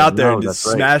stepped out there and just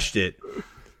that's right. smashed it.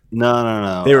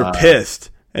 No. They were pissed,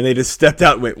 and they just stepped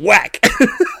out and went whack.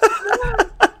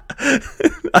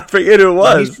 I forget who it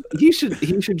was. He should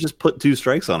just put 2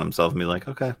 strikes on himself and be like,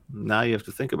 okay, now you have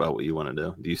to think about what you want to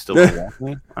do. Do you still want to walk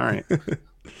me? All right.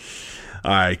 All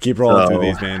right, keep rolling through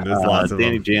these, man. There's lots of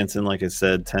Danny them. Jansen, like I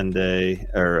said, 10-day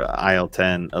or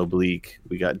IL-10 oblique.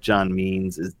 We got John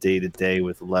Means is day-to-day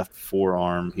with left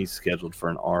forearm. He's scheduled for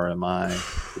an RMI.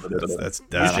 That's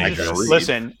You should dangerous.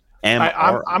 listen,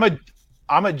 MR.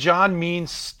 I'm a John Means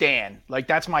stan. Like,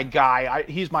 that's my guy.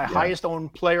 He's my highest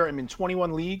owned player. I'm in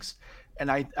 21 leagues,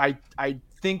 and I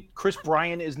think Chris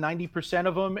Bryant is 90%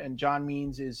 of them, and John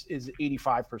Means is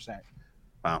 85%.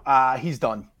 Wow. He's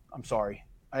done. I'm sorry.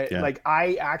 I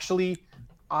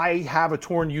have a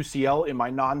torn UCL in my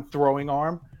non-throwing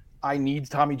arm. I need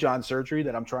Tommy John surgery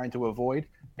that I'm trying to avoid,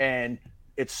 and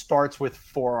it starts with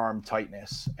forearm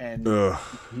tightness, and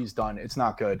he's done. It's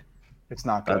not good. It's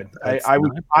not good.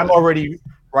 I'm already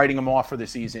writing him off for the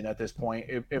season at this point.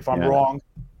 If I'm wrong,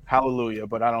 hallelujah.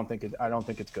 But I don't think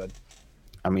it's good.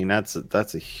 I mean, that's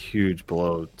a huge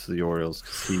blow to the Orioles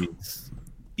because he's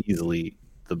easily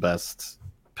the best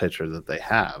pitcher that they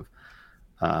have.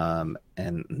 And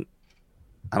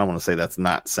I don't want to say that's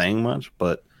not saying much,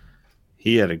 but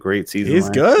he had a great season. He's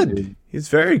good. He's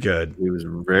very good. He was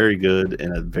very good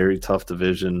in a very tough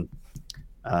division.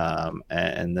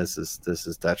 And this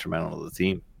is detrimental to the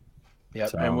team. Yeah,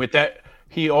 So, and with that,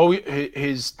 he always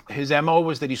his MO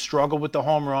was that he struggled with the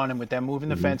home run, and with them moving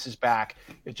the fences back,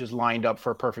 it just lined up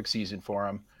for a perfect season for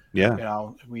him. Yeah, you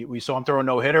know, we saw him throw a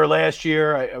no-hitter last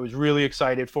year. I was really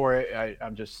excited for it.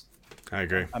 I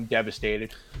agree. I'm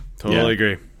devastated. Totally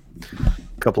agree.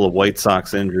 A couple of White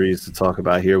Sox injuries to talk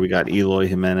about here. We got Eloy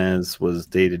Jimenez was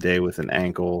day-to-day with an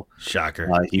ankle.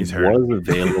 Shocker. He He's was hurt.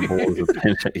 available as a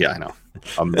pinch. Yeah, I know.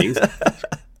 Amazing.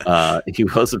 He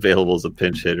was available as a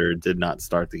pinch hitter. Did not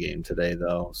start the game today,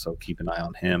 though, so keep an eye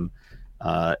on him.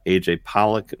 AJ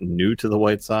Pollock, new to the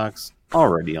White Sox,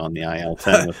 already on the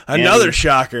IL-10. With Another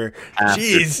shocker. after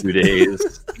Jeez. 2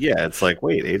 days. Yeah, it's like,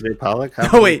 wait, AJ Pollock? How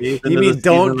Oh, many wait. days You into mean the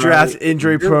don't season draft already?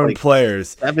 injury-prone Like players?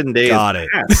 7 days Got it.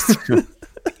 passed.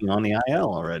 On the IL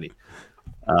already.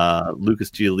 Lucas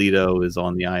Giolito is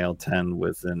on the IL-10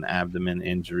 with an abdomen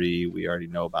injury. We already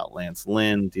know about Lance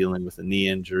Lynn dealing with a knee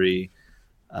injury.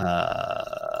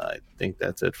 I think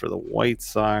that's it for the White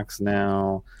Sox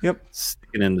now. Yep.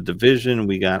 Sticking in the division,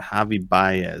 we got Javi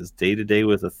Baez day-to-day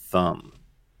with a thumb.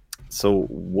 So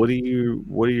what's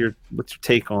your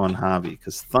take on Javi?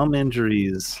 Because thumb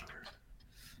injuries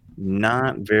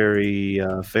not very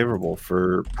favorable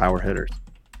for power hitters.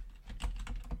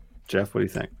 Jeff, what do you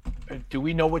think? Do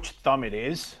we know which thumb it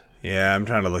is? Yeah, I'm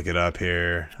trying to look it up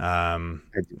here.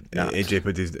 AJ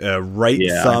put these right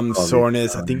Yeah, thumb I saw these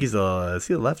soreness. I down think is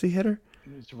he a lefty hitter?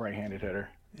 He's a right-handed hitter.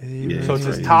 Yeah, So it's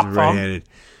his he's top thumb? right-handed.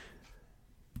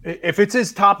 If it's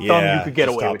his top thumb, Yeah, you could get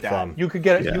his away top with that. thumb. You could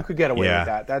get Yeah. you could get away Yeah. with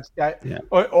that. That's that. Yeah.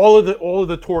 All of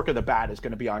the torque of the bat is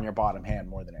going to be on your bottom hand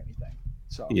more than anything.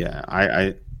 So Yeah,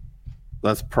 I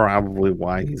that's probably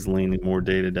why he's leaning more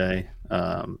day to day.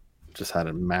 Just had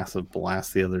a massive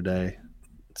blast the other day,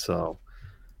 so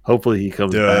hopefully he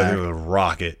comes Dude, back. it was a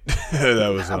rocket. That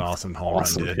was an awesome home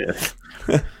Awesome run, dude.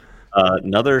 hit.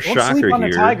 Another don't shocker sleep on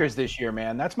here. the Tigers this year,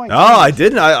 man. That's my. No, I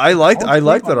didn't. I liked Don't their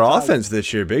sleep on the Tigers. offense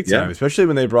this year, big time. Yeah. Especially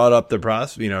when they brought up the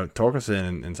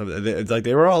Torkelson and something. It's like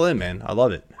they were all in, man. I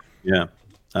love it. Yeah.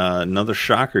 Another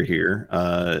shocker here.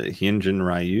 Hyunjin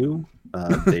Ryu,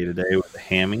 day to day with a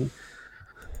hammy.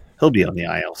 He'll be on the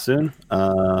IL soon.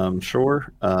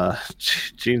 Sure.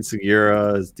 Gene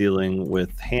Segura is dealing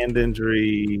with hand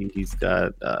injury. He's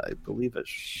got, I believe, a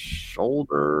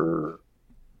shoulder,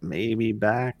 maybe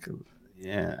back.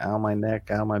 Yeah, out of my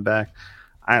neck, out of my back.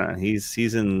 I don't know.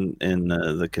 He's in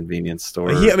the convenience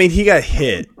store. He got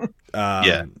hit.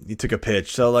 Yeah. He took a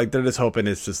pitch, so like they're just hoping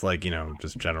it's just like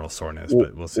just general soreness,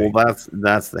 but we'll see. Well,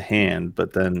 that's the hand,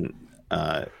 but then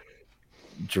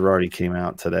Girardi came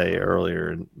out today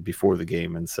earlier before the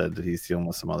game and said that he's dealing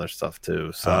with some other stuff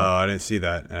too. So I didn't see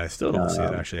that, and I still don't see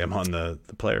it. Actually, I'm on the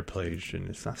player page and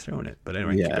it's not showing it. But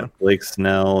anyway, keep yeah, going. Blake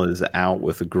Snell is out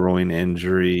with a groin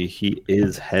injury. He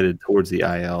is headed towards the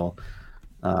IL.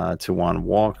 Tawan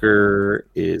Walker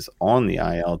is on the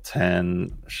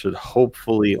IL-10. Should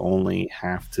hopefully only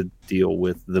have to deal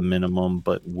with the minimum,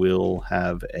 but will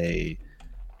have to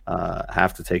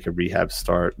take a rehab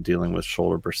start dealing with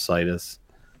shoulder bursitis.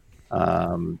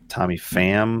 Tommy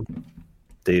Pham,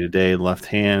 day-to-day left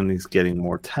hand. He's getting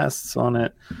more tests on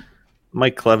it.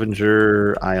 Mike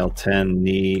Clevenger, IL-10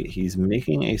 knee. He's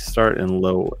making a start in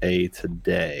low A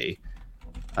today.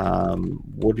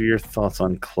 What are your thoughts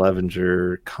on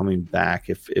Clevenger coming back?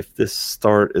 If this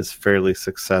start is fairly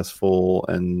successful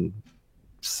and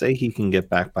say he can get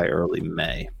back by early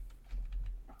May,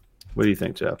 what do you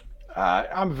think, Jeff?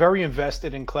 I'm very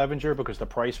invested in Clevenger because the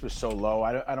price was so low.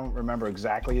 I don't remember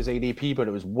exactly his ADP, but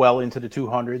it was well into the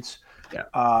 200s. Yeah.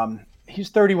 He's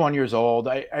 31 years old.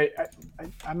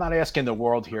 I'm not asking the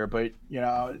world here, but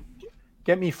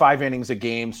get me 5 innings a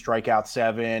game, strike out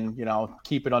 7.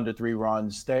 Keep it under 3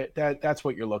 runs. That's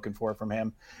what you're looking for from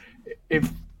him.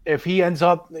 If he ends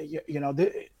up,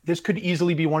 this could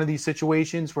easily be one of these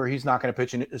situations where he's not going to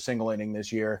pitch a single inning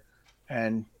this year,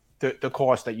 and the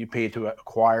cost that you paid to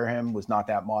acquire him was not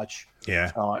that much.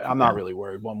 Yeah. I'm not really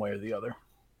worried one way or the other.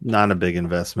 Not a big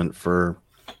investment for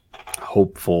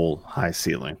hopeful high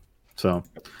ceiling. So,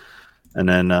 and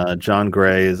then John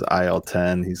Gray is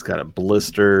IL-10. He's got a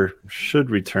blister, should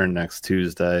return next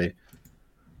Tuesday.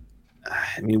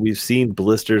 I mean, we've seen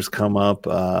blisters come up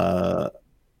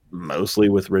mostly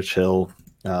with Rich Hill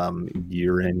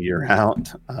year in, year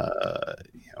out.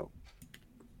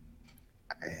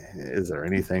 Is there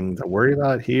anything to worry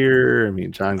about here? I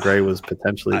mean, John Gray was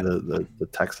potentially the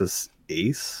Texas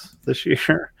ace this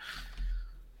year.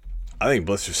 I think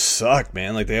blisters suck,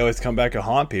 man. Like, they always come back and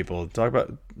haunt people. Talk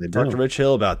to Rich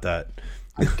Hill about that.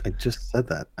 I just said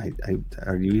that.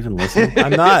 Are you even listening?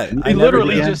 I'm not. I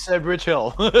literally just said Rich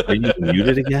Hill. Are you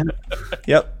muted again?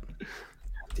 Yep.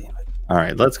 Damn it. All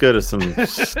right, let's go to some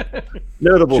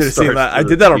notable starts. I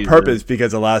did that on purpose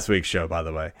because of last week's show, by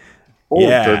the way. Oh,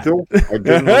 yeah.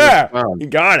 You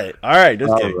got it. All right.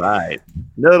 Just kidding. All right.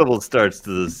 Notable starts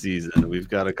to the season. We've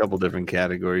got a couple different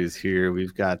categories here.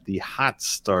 We've got the hot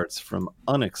starts from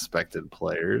unexpected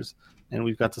players, and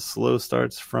we've got the slow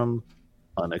starts from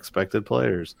unexpected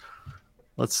players.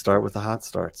 Let's start with the hot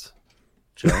starts.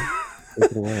 Joe,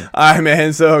 take it away. All right,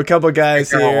 man. So a couple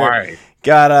guys here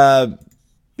got a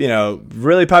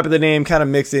really popular name, kind of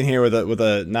mixed in here with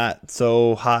a not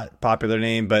so hot popular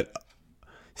name, but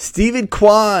Steven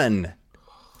Kwan,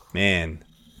 man,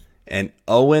 and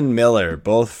Owen Miller,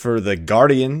 both for the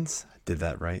Guardians. I did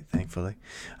that right, thankfully.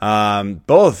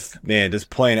 Both, man, just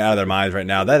playing out of their minds right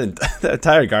now. That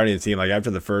entire Guardians team, like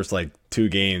after the first 2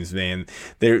 games, man,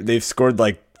 they've scored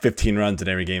 15 runs in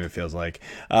every game. It feels like,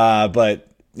 but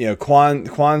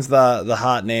Kwan's the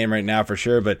hot name right now for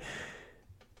sure. But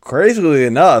crazily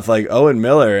enough, Owen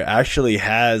Miller actually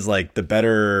has the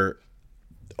better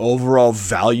overall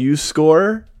value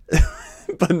score,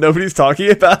 but nobody's talking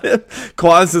about him.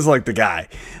 Kwan's is the guy.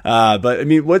 But I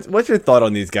mean, what's your thought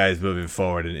on these guys moving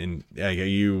forward? And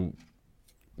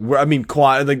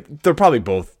Kwan, they're probably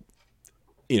both,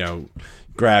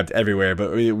 grabbed everywhere.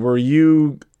 But were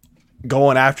you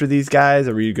going after these guys,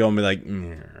 or were you going to be I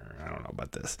don't know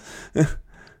about this?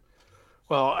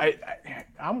 Well,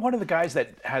 I'm one of the guys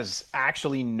that has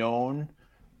actually known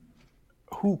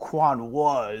who Kwan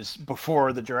was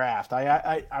before the draft.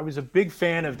 I was a big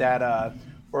fan of that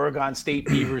Oregon State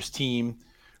Beavers team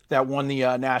that won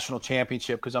the national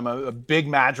championship because I'm a big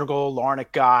Madrigal,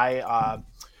 Larnach guy.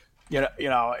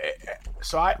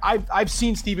 So I've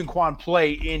seen Steven Kwan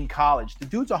play in college. The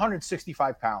dude's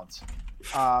 165 pounds.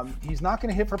 He's not going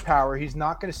to hit for power. He's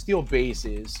not going to steal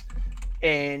bases.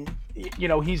 And,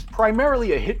 he's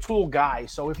primarily a hit tool guy.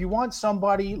 So if you want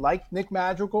somebody like Nick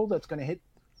Madrigal that's going to hit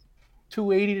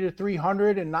 280 to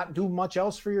 300 and not do much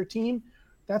else for your team,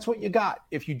 that's what you got.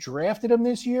 If you drafted him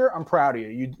this year, I'm proud of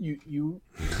you. You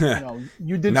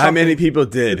did. Not many people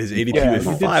did. His ADP was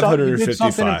 555. You did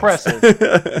something impressive.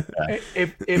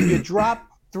 if you drop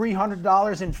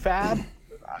 $300 in Fab,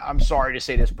 I'm sorry to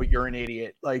say this, but you're an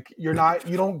idiot. You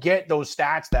don't get those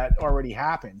stats that already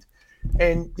happened.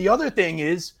 And the other thing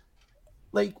is,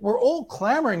 we're all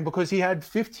clamoring because he had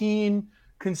 15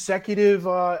 consecutive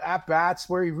at-bats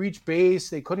where he reached base.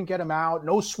 They couldn't get him out.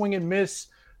 No swing and miss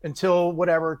until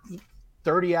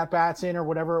 30 at-bats in or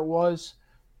whatever it was.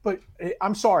 But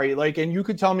I'm sorry, and you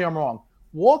could tell me I'm wrong.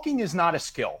 Walking is not a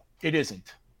skill. It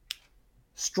isn't.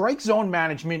 Strike zone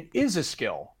management is a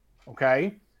skill,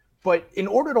 okay? But in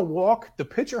order to walk, the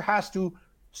pitcher has to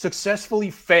successfully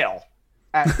fail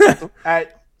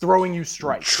at throwing you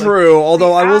strikes. True,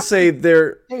 although I will say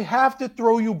they have to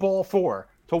throw you ball 4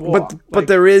 to walk. But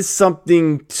there is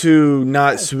something to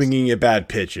not swinging at bad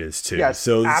pitches too. Yes,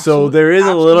 so there is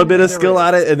a little bit of skill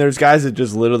at it, and there's guys that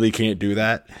just literally can't do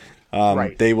that.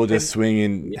 Right. They will just swing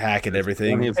and hack at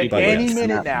everything. Any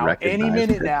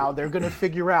minute now, they're going to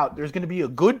figure out there's going to be a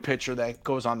good pitcher that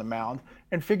goes on the mound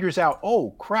and figures out,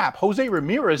 oh crap, Jose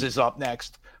Ramirez is up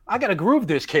next. I got to groove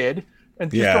this kid and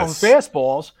just throw him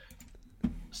fastballs.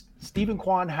 Stephen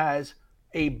Kwan has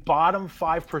a bottom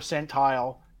 5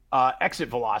 percentile exit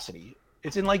velocity.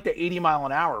 It's in like the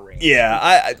 80-mile-an-hour range.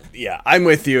 Yeah, I'm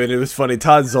with you. And it was funny.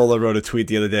 Todd Zola wrote a tweet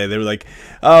the other day. They were like,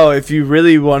 "Oh, if you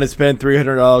really want to spend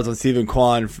 $300 on Stephen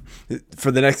Kwan for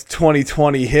the next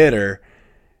 2020 hitter,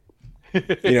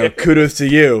 kudos to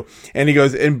you." And he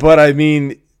goes, "But I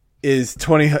mean, is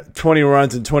 20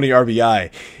 runs and 20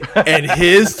 RBI." And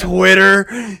his Twitter,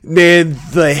 man,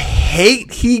 the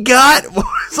hate he got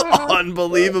was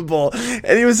unbelievable.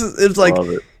 And it was like.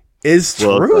 Is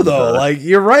true though. Like,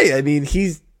 you're right. I mean,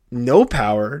 he's no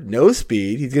power, no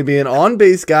speed. He's gonna be an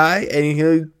on-base guy,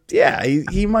 and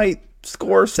he might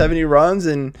score 70 runs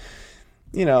and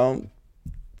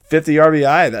 50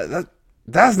 RBI.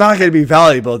 That's not gonna be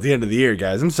valuable at the end of the year,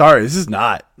 guys. I'm sorry, this is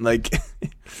not like.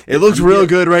 It looks real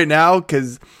good right now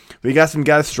because we got some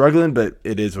guys struggling, but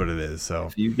it is what it is. So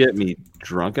if you get me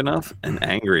drunk enough and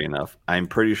angry enough, I'm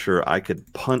pretty sure I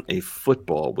could punt a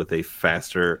football with a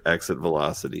faster exit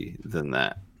velocity than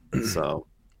that. So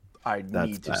I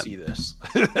need to see this.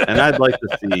 And I'd like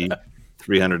to see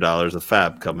 $300 of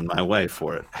fab coming my way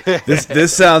for it.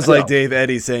 This sounds like Dave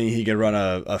Eddy saying he can run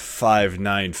a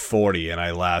 5.9 40, and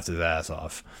I laughed his ass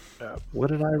off. What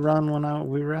did I run when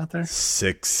we were out there?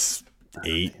 6,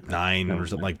 8, 9 or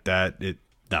something like that.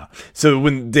 No. So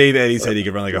when Dave Eddy said he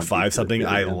could run like a 5 something,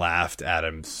 I laughed at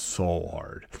him so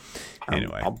hard.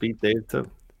 Anyway, I'll beat Dave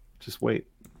too. Just wait.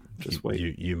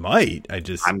 You might.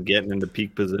 I'm getting into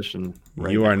peak position.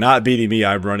 You are not beating me.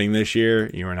 I'm running this year.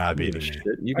 You are not beating me.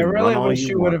 I really wish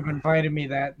you would have invited me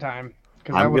that time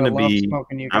because I would have loved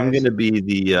smoking you guys. I'm going to be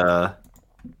the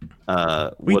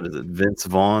what is it? Vince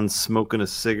Vaughn smoking a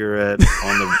cigarette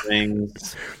on the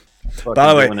rings.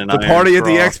 By the way, the party at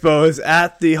the Expo is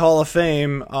at the Hall of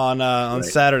Fame on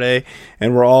Saturday,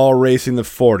 and we're all racing the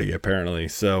 40 apparently.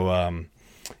 So,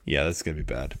 that's gonna be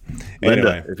bad.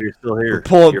 Linda, anyway, if you're still here,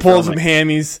 pulling some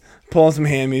hammies.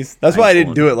 That's why I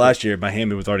didn't do it last year. My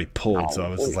hammy was already pulled, so I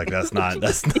was just like, "That's not."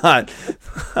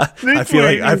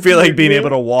 I feel like being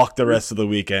able to walk the rest of the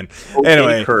weekend.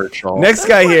 Anyway, next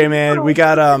guy here, man. We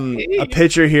got a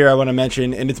pitcher here I want to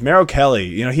mention, and it's Merrill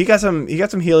Kelly. He got some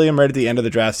helium right at the end of the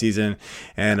draft season,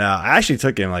 and I actually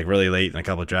took him like really late in a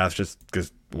couple of drafts just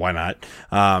because. Why not?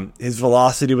 His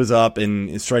velocity was up, and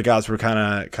his strikeouts were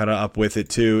kind of up with it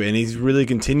too, and he's really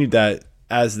continued that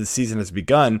as the season has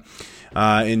begun.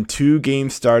 In 2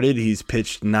 games started, he's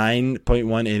pitched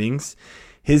 9.1 innings.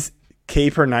 His K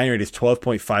per 9 rate is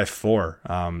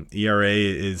 12.54. ERA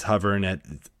is hovering at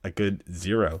a good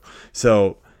 0.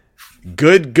 So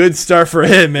good start for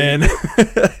him, man.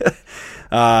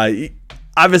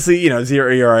 Obviously, 0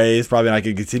 ERA is probably not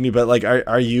going to continue, but like,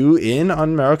 are you in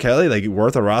on Merrill Kelly? Like,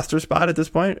 worth a roster spot at this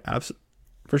point?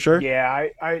 For sure. Yeah,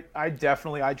 I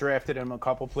definitely drafted him a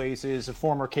couple places. A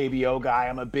former KBO guy.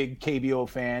 I'm a big KBO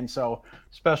fan, so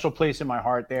special place in my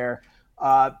heart there.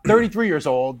 33 years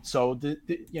old, so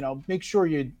make sure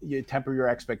you temper your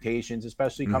expectations,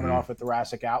 especially coming off a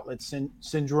thoracic outlet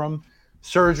syndrome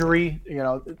surgery.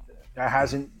 There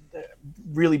hasn't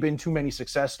really been too many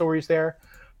success stories there.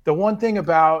 The one thing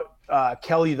about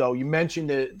Kelly, though, you mentioned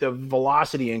the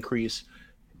velocity increase.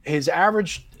 His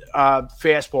average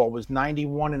fastball was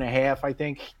 91.5, I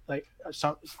think, like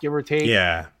give or take.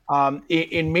 Yeah.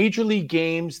 In major league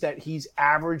games that he's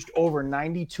averaged over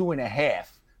 92.5,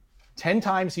 10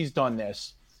 times he's done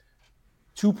this.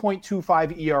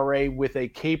 2.25 ERA with a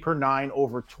K per 9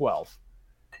 over 12.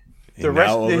 The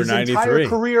rest of his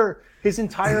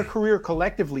entire career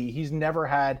collectively, he's never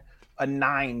had a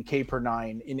 9 K per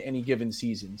 9 in any given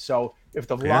season. So if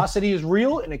the velocity is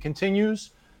real and it continues,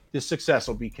 the success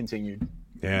will be continued.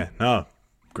 Yeah, no,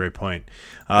 great point.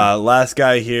 Last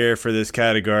guy here for this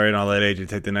category, and I'll let AJ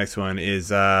take the next one, is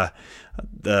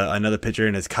another pitcher,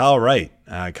 and it's Kyle Wright.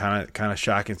 Kind of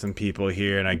shocking some people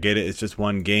here, and I get it. It's just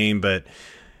one game, but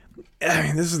I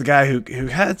mean, this is the guy who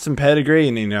had some pedigree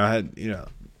and had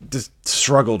just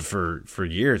struggled for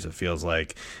years, it feels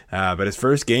like. But his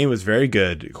first game was very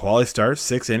good. Quality start,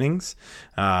 6 innings,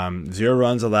 0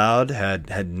 runs allowed, had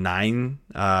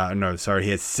 6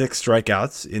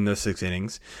 strikeouts in those 6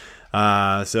 innings.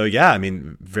 So yeah, I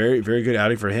mean, very, very good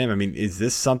outing for him. I mean, is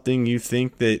this something you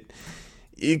think that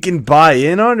you can buy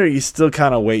in on, or you still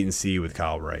kind of wait and see with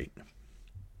Kyle Wright?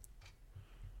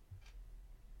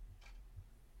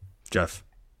 Jeff?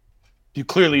 You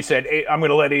clearly said I'm going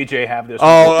to let AJ have this.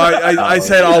 Oh, I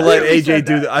said I'll let AJ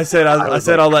do. I said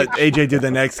I'll let AJ do the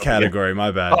next category.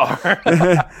 My bad.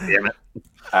 Damn it.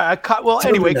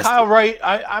 Anyway, Kyle Wright.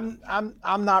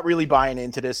 I'm not really buying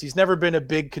into this. He's never been a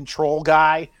big control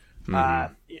guy.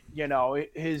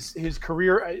 His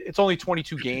career. It's only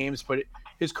 22 games, but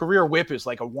his career whip is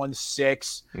like a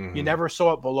 1.6. You never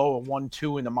saw it below a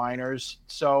 1.2 in the minors.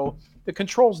 So the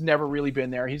control's never really been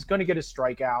there. He's going to get his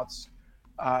strikeouts.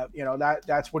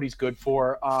 That's what he's good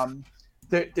for.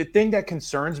 The thing that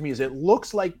concerns me is it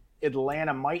looks like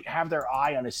Atlanta might have their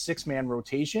eye on a 6-man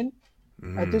rotation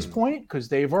at this point, because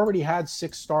they've already had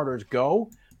 6 starters go.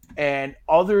 And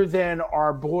other than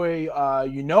our boy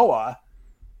Unoa,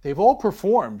 they've all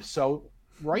performed. So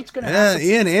Wright's going to have to...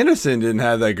 Ian Anderson didn't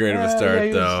have that great of a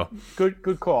start, though.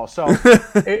 Good call. So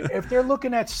if they're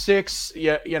looking at 6,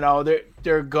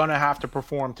 they're going to have to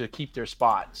perform to keep their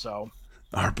spot. So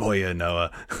our boy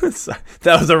Noah,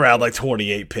 that was around like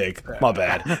 28 pick. My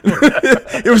bad.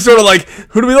 It was sort of like,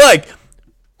 who do we like?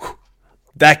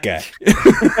 That guy.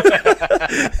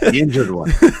 The injured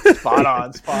one. Spot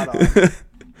on.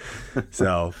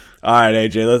 So, all right,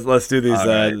 AJ, let's do these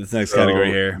this next category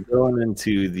here. Going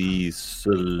into the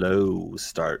slow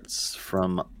starts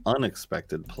from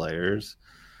unexpected players.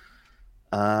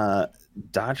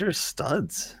 Dodgers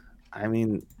studs. I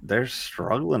mean, they're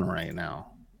struggling right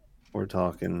now. We're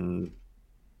talking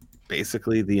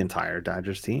basically the entire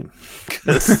Dodgers team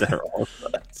because they're all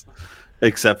studs,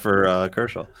 except for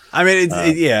Kershaw. I mean,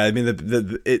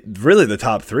 really the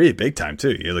top 3 big time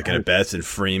too. You're looking at Betts and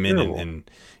Freeman and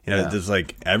there's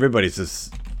like everybody's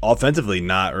just offensively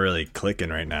not really clicking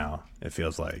right now. It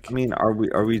feels like. I mean, are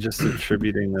we just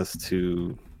attributing this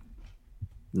to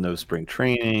no spring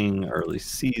training, early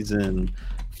season,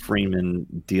 Freeman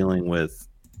dealing with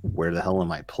where the hell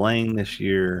am I playing this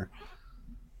year?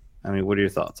 I mean, what are your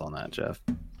thoughts on that, Jeff?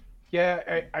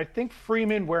 Yeah, I think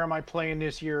Freeman, where am I playing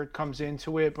this year, comes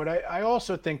into it. But I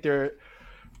also think there's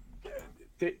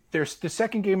the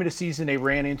second game of the season, they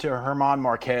ran into Herman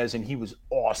Marquez, and he was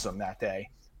awesome that day.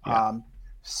 Yeah.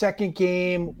 Second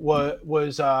game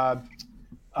was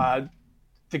the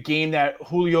game that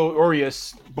Julio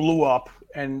Urias blew up,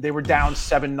 and they were down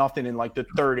 7-0 in like the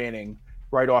 3rd inning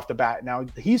right off the bat. Now,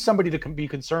 he's somebody to be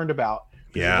concerned about.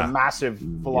 Yeah, there's a massive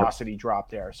velocity drop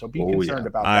there, so be concerned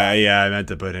about that. I meant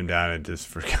to put him down and just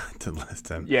forgot to list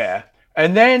him. Yeah,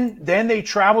 and then they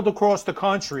traveled across the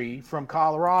country from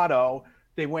Colorado.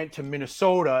 They went to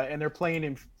Minnesota, and they're playing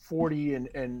in 40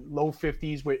 and low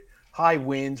 50s with high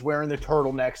winds, wearing the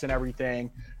turtlenecks and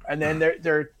everything. And then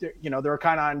they're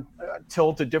kind of on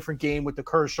tilt, a different game with the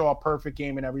Kershaw perfect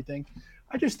game and everything.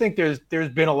 I just think there's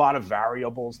been a lot of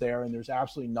variables there, and there's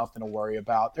absolutely nothing to worry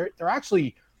about. They're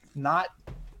actually not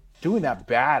doing that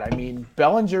bad. I mean,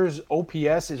 Bellinger's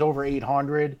OPS is over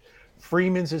 800.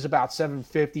 Freeman's is about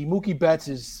 750. Mookie Betts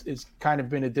is kind of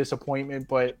been a disappointment,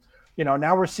 but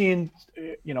now we're seeing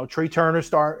Trey Turner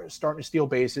starting to steal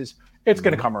bases. It's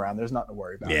going to come around. There's nothing to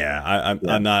worry about. Yeah,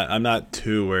 I'm not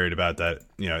too worried about that.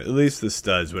 At least the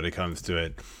studs when it comes to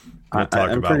it. We'll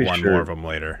talk about one more of them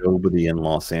later. Nobody in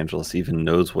Los Angeles even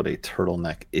knows what a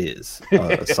turtleneck is,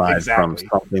 aside from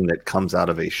something that comes out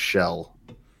of a shell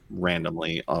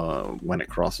randomly when it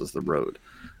crosses the road.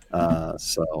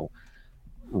 So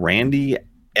Randy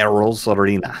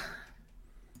Arozarena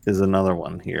is another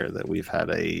one here that we've had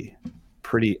a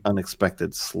pretty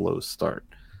unexpected slow start.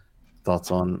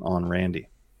 Thoughts on Randy?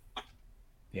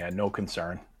 Yeah, no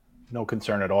concern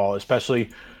at all, especially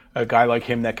a guy like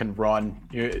him that can run.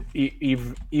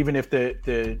 Even if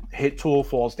the hit tool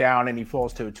falls down and he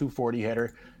falls to a 240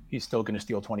 hitter, he's still going to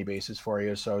steal 20 bases for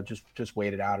you. So just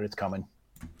wait it out. It's coming.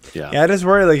 Yeah, I just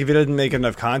worry, like, if he doesn't make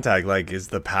enough contact, like, is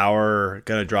the power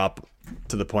going to drop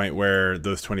to the point where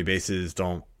those 20 bases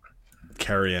don't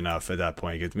carry enough at that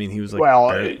point? I mean, he was like,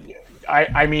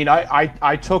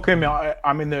 I took him.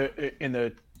 I'm in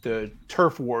the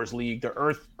Turf Wars League,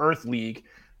 the Earth League,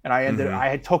 and I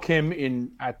had took him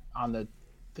on the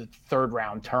 3rd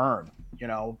round turn.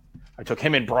 I took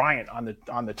him and Bryant on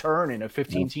the turn in a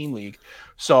 15-team league.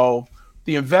 So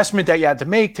the investment that you had to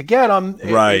make to get him,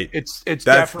 right? It's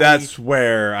definitely, that's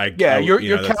where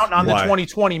you're counting on the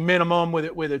 2020 minimum with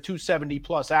a 270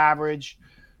 plus average.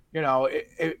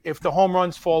 If the home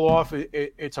runs fall off,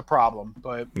 it's a problem.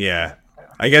 But yeah,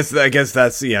 I guess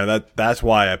that's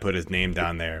why I put his name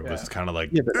down there. It was kind of like,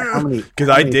 because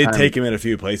I did take him in a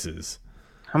few places.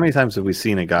 How many times have we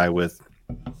seen a guy with,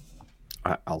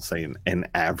 I'll say an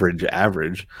average,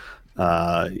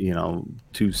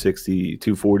 260,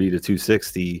 240 to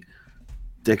 260,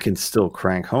 that can still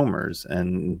crank homers,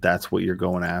 and that's what you're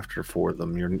going after for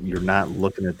them. You're not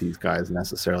looking at these guys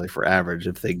necessarily for average.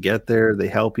 If they get there, they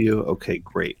help you. Okay,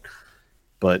 great.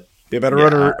 But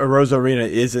Arozarena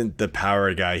isn't the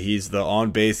power guy. He's the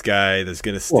on base guy that's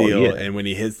going to steal, and when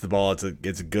he hits the ball, it's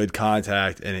a good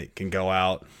contact, and it can go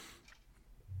out,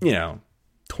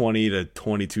 20 to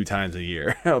 22 times a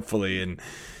year, hopefully. And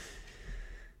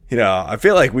I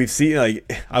feel like we've seen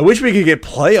I wish we could get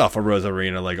playoff of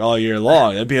Rosarina like all year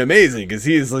long. That'd be amazing because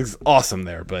he looks awesome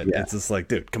there. But it's just like,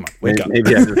 dude, come on, wake up.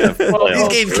 Maybe I just have these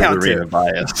games count too.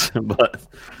 Bias, but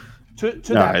to no,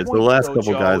 that it's point, the last though,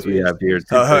 couple Joe, guys we have here.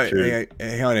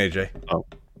 Hang on, AJ. Oh,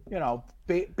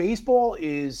 baseball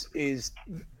is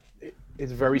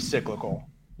very cyclical.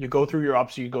 You go through your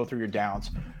ups, you go through your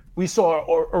downs. We saw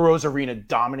Rosarina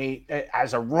dominate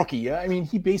as a rookie. I mean,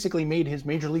 he basically made his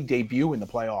major league debut in the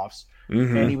playoffs,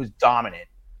 and he was dominant.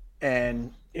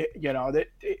 And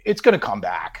it's going to come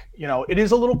back. It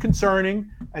is a little concerning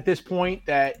at this point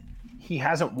that he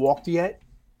hasn't walked yet,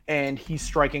 and he's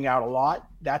striking out a lot.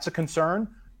 That's a concern,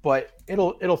 but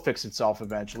it'll fix itself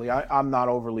eventually. I'm not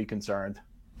overly concerned.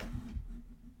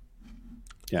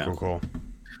 Yeah. Cool.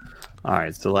 All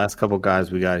right, so the last couple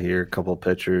guys we got here, a couple of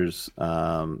pitchers,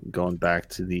 going back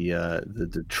to the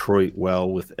Detroit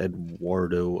well with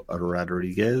Eduardo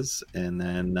Rodriguez, and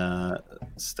then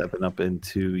stepping up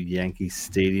into Yankee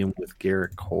Stadium with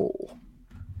Garrett Cole.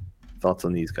 Thoughts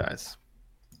on these guys?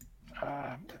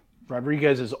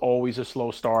 Rodriguez is always a slow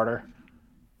starter,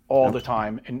 all the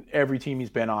time, and every team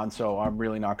he's been on. So I'm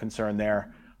really not concerned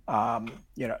there.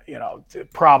 The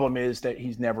problem is that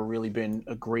he's never really been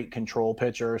a great control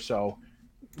pitcher. So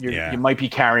you might be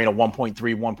carrying a 1.3,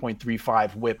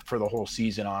 1.35 whip for the whole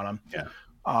season on him. Yeah.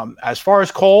 As far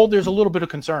as Cole, there's a little bit of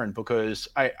concern because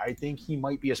I think he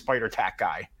might be a spider tack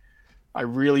guy. I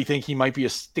really think he might be a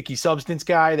sticky substance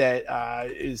guy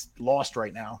that is lost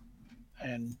right now.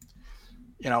 And,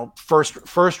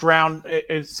 first round,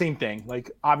 same thing.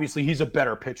 Like, obviously, he's a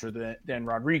better pitcher than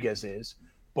Rodriguez is,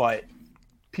 but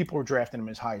people are drafting him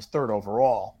as high as third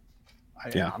overall.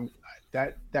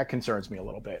 That concerns me a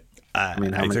little bit. I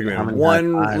took him in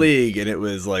one league, and it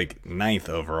was like 9th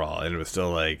overall, and it was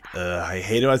still like I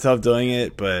hated myself doing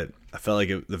it, but I felt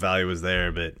like the value was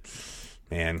there. But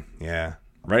man,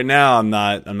 right now I'm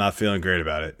not feeling great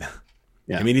about it.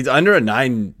 Yeah. I mean, he's under a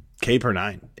 9K per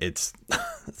 9. It's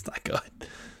not good.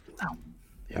 No.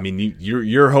 I mean,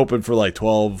 you're hoping for like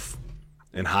 12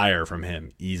 and higher from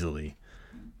him easily.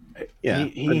 Yeah,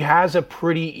 he has a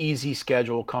pretty easy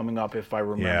schedule coming up, if I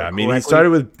remember. Yeah, I mean, correctly. he started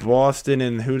with Boston,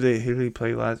 and who did he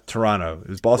play last? Toronto. It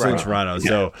was Boston and Toronto. Yeah.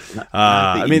 So,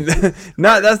 I mean,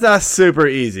 that's not super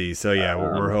easy. So yeah,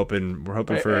 we're hoping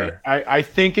for. I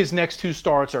think his next two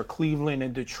starts are Cleveland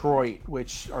and Detroit,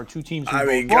 which are two teams. I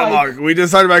mean, come on, we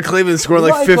just talked about Cleveland scoring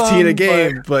like 15 a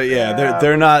game, but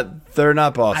they're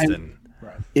not Boston.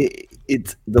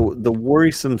 It's the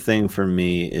worrisome thing for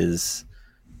me is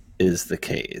the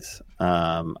K's.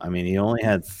 I mean, he only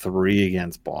had 3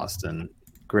 against Boston.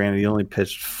 Granted, he only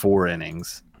pitched 4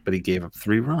 innings, but he gave up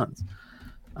 3 runs.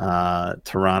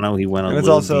 Toronto, he went. And it's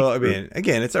also, deeper. I mean,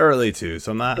 again, it's early too,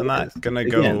 so I'm not gonna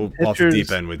go off the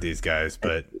deep end with these guys.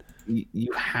 But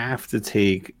you have to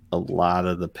take a lot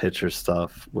of the pitcher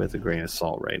stuff with a grain of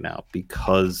salt right now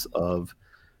because of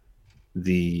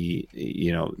the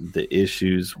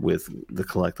issues with the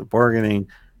collective bargaining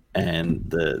and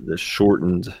the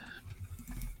shortened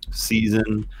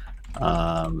season,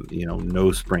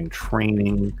 no spring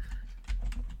training.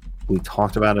 We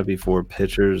talked about it before.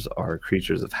 Pitchers are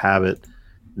creatures of habit.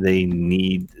 They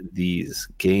need these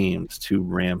games to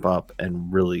ramp up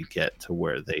and really get to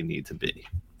where they need to be.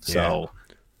 So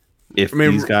if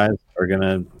these guys are going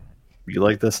to be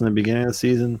like this in the beginning of the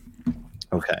season,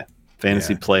 okay.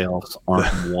 Fantasy playoffs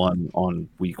aren't won on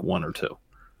week 1 or 2.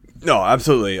 No,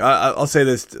 absolutely. I'll say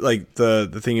this: like the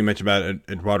thing you mentioned about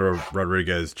Eduardo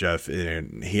Rodriguez, Jeff.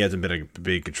 He hasn't been a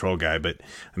big control guy, but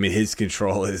I mean his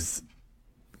control is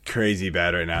crazy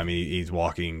bad right now. I mean he's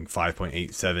walking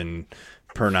 5.87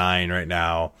 per 9 right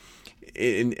now,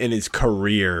 and his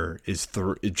career is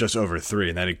just over 3,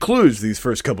 and that includes these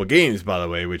first couple games, by the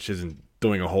way, which isn't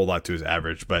doing a whole lot to his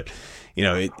average, but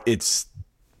it's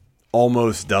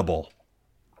almost double.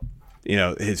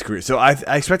 His career. So I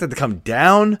expect it to come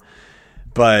down,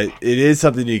 but it is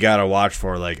something you got to watch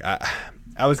for. Like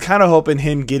I was kind of hoping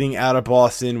him getting out of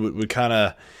Boston would kind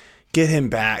of get him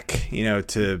back,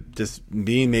 to just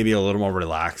being maybe a little more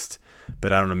relaxed.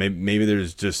 But I don't know. Maybe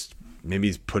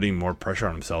he's putting more pressure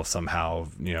on himself somehow.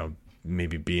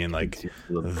 Maybe being like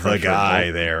the guy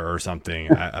there or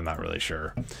something. I'm not really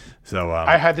sure. So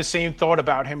I had the same thought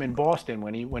about him in Boston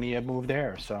when he had moved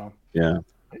there. So yeah,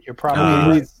 you're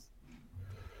probably.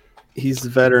 He's a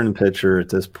veteran pitcher at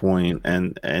this point,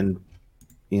 and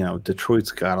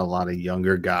Detroit's got a lot of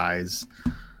younger guys.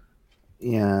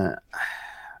 Yeah,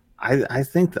 I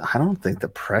don't think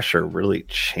the pressure really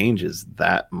changes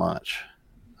that much.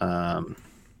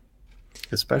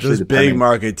 Especially those big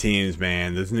market teams,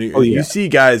 man. You see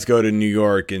guys go to New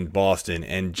York and Boston,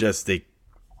 and just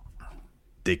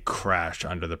they crash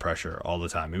under the pressure all the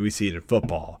time. I mean, we see it in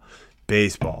football,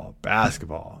 baseball,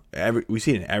 basketball. We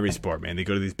see it in every sport, man. They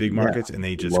go to these big markets and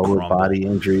they just lower crumble. Body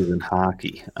injuries in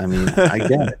hockey. I mean, I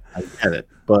get it.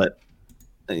 But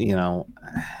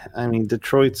I mean,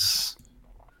 Detroit's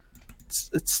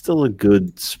it's still a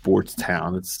good sports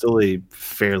town. It's still a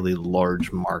fairly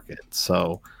large market,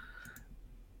 so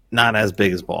not as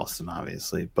big as Boston,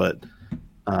 obviously, but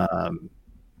I'm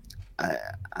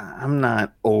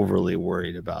not overly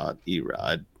worried about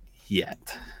Erod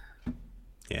yet.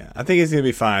 Yeah, I think he's going to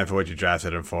be fine for what you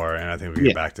drafted him for, and I think we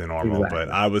get back to normal. Exactly. But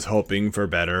I was hoping for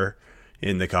better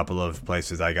in the couple of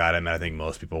places I got him, and I think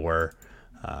most people were.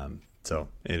 So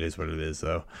it is what it is,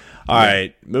 though. All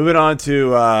right, moving on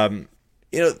to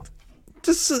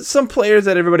just some players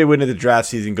that everybody went into the draft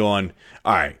season going,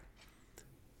 all right,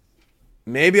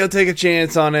 maybe I'll take a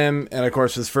chance on him. And, of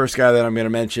course, this first guy that I'm going to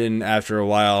mention, after a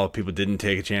while, people didn't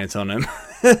take a chance on him.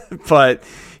 But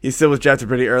he still was drafted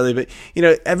pretty early. But,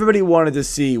 everybody wanted to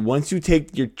see, once you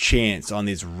take your chance on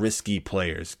these risky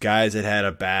players, guys that had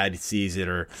a bad season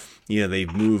or,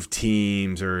 they've moved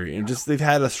teams or just they've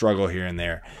had a struggle here and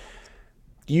there,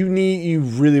 you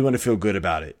really want to feel good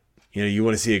about it. You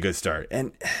want to see a good start.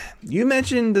 And you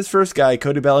mentioned this first guy,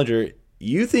 Cody Bellinger.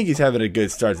 You think he's having a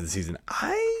good start to the season.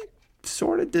 I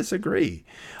sort of disagree.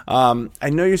 I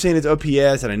know you're saying it's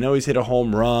OPS, and I know he's hit a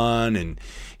home run, and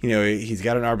he's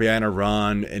got an RBI on a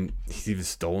run, and he's even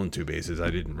stolen 2 bases. I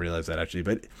didn't realize that, actually.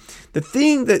 But the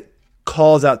thing that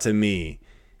calls out to me,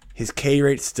 his K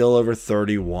rate's still over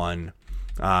 31.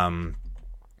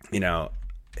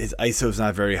 His ISO's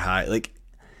not very high. Like,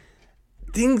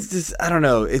 things just, I don't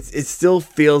know. It still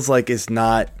feels like it's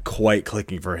not quite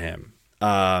clicking for him.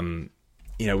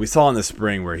 We saw in the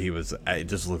spring where it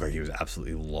just looked like he was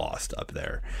absolutely lost up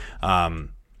there. I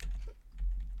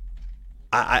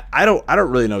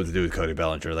don't really know what to do with Cody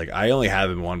Bellinger. Like, I only have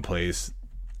him in one place.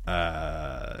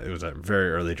 It was a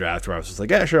very early draft where I was just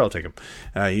like, yeah, sure, I'll take him.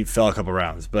 He fell a couple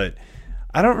rounds, but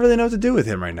I don't really know what to do with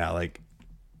him right now. Like,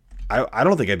 I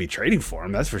don't think I'd be trading for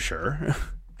him. That's for sure.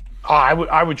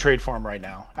 I would trade for him right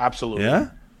now. Absolutely. Yeah.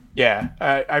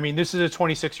 Yeah. I mean, this is a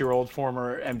 26-year-old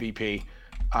former MVP.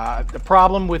 The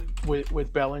problem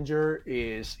with Bellinger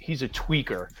is he's a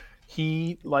tweaker.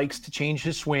 He likes to change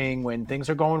his swing when things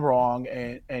are going wrong,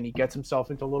 and he gets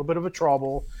himself into a little bit of a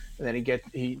trouble, and then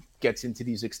he gets into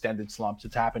these extended slumps.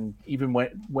 It's happened even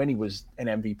when he was an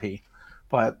MVP.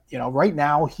 But right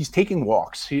now he's taking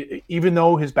walks. Even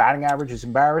though his batting average is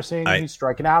embarrassing, he's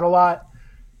striking out a lot.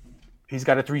 He's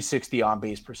got a 360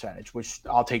 on-base percentage, which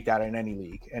I'll take that in any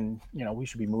league. And, we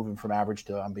should be moving from average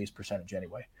to on-base percentage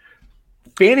anyway.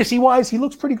 Fantasy-wise, he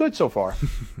looks pretty good so far.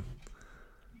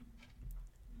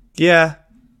 Yeah.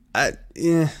 I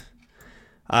don't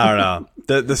know.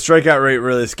 The strikeout rate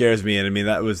really scares me. And, I mean,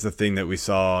 that was the thing that we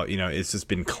saw. It's just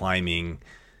been climbing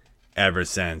ever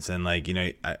since. And, like,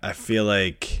 I feel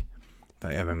like,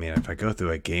 if I go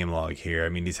through a game log here, I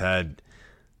mean, he's had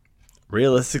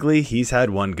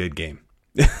one good game.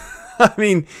 I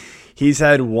mean, he's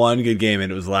had one good game,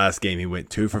 and it was last game. He went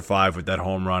 2 for 5 with that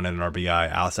home run and an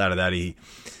RBI. Outside of that,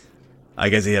 I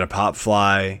guess he had a pop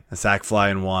fly, a sac fly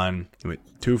in one. He went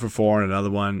 2 for 4 in another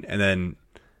one, and then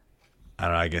I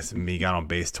don't know. I guess he got on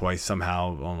base twice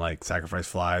somehow on like sacrifice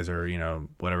flies or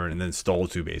whatever, and then stole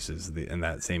 2 bases in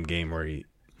that same game where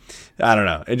I don't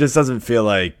know. It just doesn't feel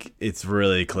like it's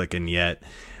really clicking yet.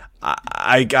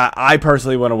 I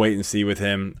personally want to wait and see with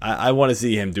him. I want to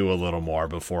see him do a little more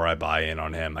before I buy in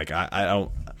on him. Like I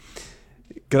don't,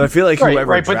 because I feel like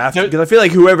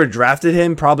whoever drafted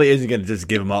him probably isn't going to just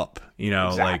give him up,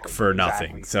 like for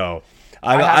nothing. Exactly. So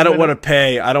I don't want to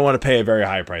pay. I don't want to pay a very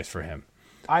high price for him.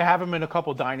 I have him in a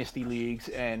couple dynasty leagues,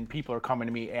 and people are coming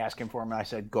to me asking for him, and I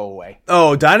said, "Go away."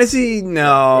 Oh, dynasty,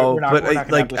 no. But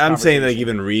like I'm saying, like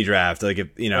even redraft, like if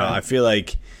I feel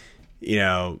like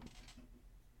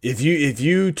If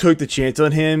you took the chance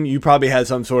on him, you probably had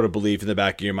some sort of belief in the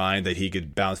back of your mind that he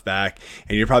could bounce back,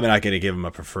 and you're probably not going to give him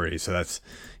up for free. So that's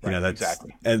that's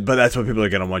exactly. But that's what people are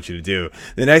going to want you to do.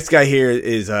 The next guy here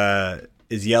is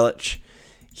Yelich.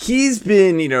 He's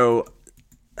been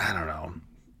I don't know,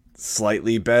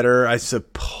 slightly better, I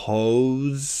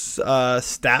suppose,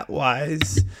 stat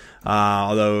wise.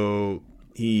 Although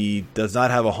he does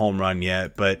not have a home run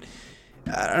yet, but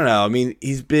I don't know. I mean,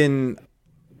 he's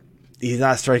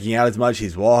not striking out as much.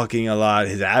 He's walking a lot.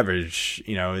 His average,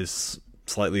 is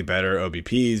slightly better.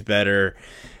 OBP is better.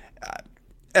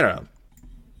 I don't know.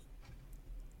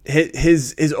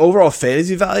 His overall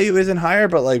fantasy value isn't higher,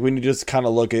 but like when you just kind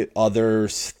of look at other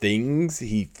things,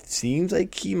 he seems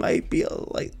like he might be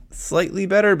slightly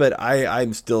better, but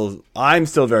I'm still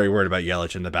very worried about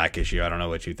Yelich in the back issue. I don't know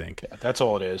what you think. Yeah, that's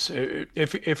all it is.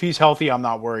 If he's healthy, I'm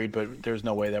not worried, but there's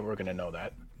no way that we're going to know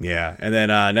that. Yeah, and then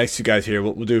next two guys here,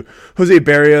 we'll do Jose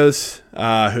Barrios,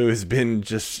 who has been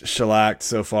just shellacked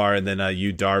so far, and then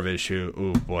Yu Darvish, who,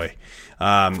 oh boy,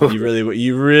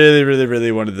 you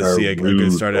really wanted to see a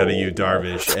good start out of Yu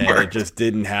Darvish, and it just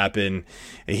didn't happen.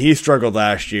 And he struggled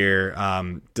last year.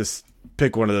 Just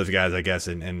pick one of those guys, I guess,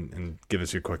 and give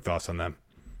us your quick thoughts on them.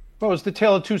 Well, it's the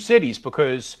tale of two cities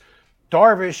because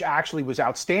Darvish actually was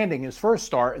outstanding his first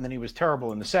start, and then he was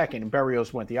terrible in the second, and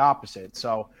Berrios went the opposite.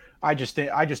 So I just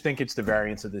think it's the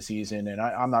variance of the season, and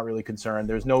I'm not really concerned.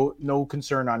 There's no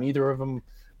concern on either of them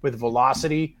with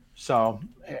velocity. So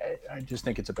I just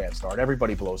think it's a bad start.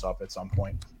 Everybody blows up at some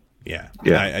point. Yeah.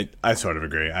 I sort of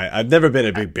agree. I've never been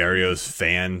a big Berrios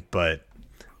fan, but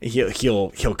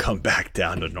he'll come back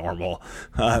down to normal.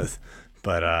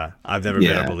 But I've never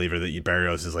been a believer that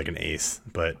Berrios is like an ace,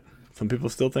 but some people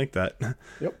still think that.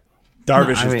 Yep.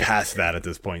 Darvish is past that at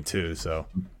this point too. So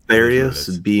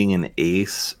Berrios being an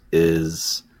ace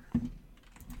is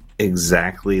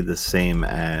exactly the same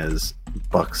as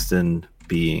Buxton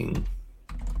being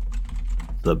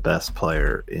the best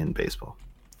player in baseball.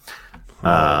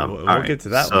 We'll get to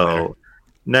that. So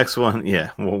next one,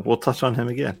 we'll touch on him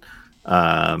again.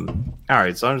 All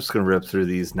right, so I'm just gonna rip through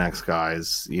these next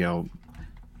guys. You know,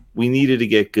 we needed to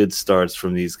get good starts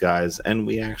from these guys, and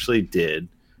we actually did.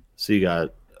 So you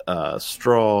got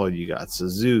Straw, you got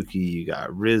Suzuki, you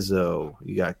got Rizzo,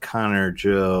 you got Connor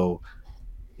Joe,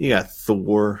 you got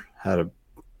Thor, had an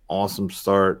awesome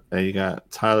start, and you got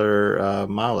Tyler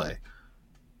Male.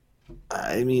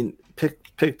 I mean,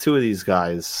 pick two of these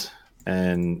guys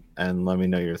and let me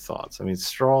know your thoughts. I mean,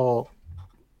 Straw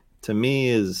to me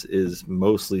is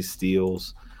mostly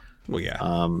steals. Well,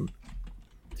 yeah.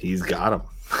 He's got them.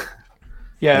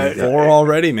 Yeah, 4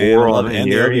 already, man. 4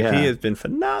 and the OBP has been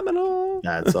phenomenal.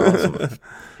 That's awesome.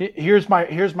 Here's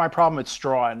my problem with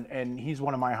Straw, and he's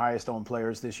one of my highest owned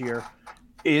players this year.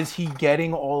 Is he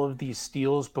getting all of these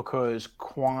steals because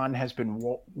Quan has been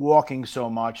walking so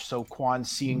much, so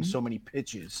Quan's seeing so many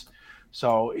pitches?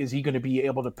 So is he going to be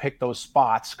able to pick those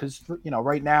spots? Because,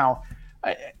 right now,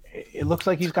 it looks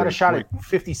like he's got a shot at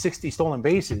 50, 60 stolen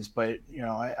bases, but,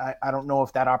 I don't know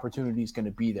if that opportunity is going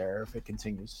to be there if it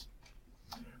continues.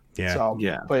 Yeah. So,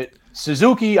 but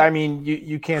Suzuki, I mean,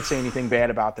 you can't say anything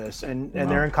bad about this. And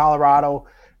they're in Colorado.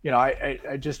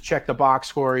 I just checked the box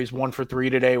score. He's 1 for 3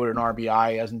 today with an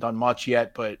RBI. He hasn't done much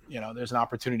yet, but there's an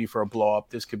opportunity for a blow up.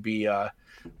 This could be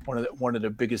one of the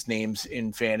biggest names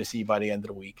in fantasy by the end of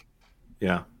the week.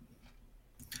 Yeah,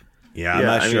 I'm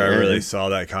not sure I really saw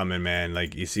that coming, man.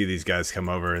 Like, you see these guys come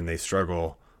over and they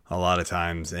struggle a lot of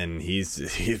times, and he's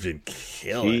been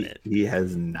killing it. He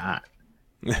has not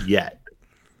yet.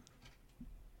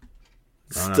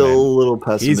 Still a little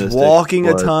pessimistic. He's walking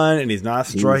a ton, and he's not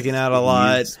striking out a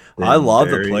lot. I love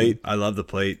the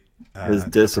plate. His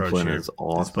discipline is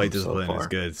awesome. His plate discipline so far. is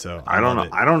good. So I don't know.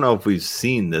 I don't know if we've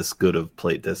seen this good of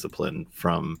plate discipline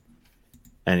from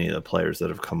any of the players that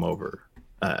have come over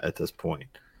at this point.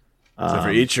 Except for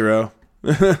Ichiro.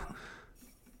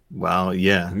 Well,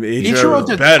 yeah.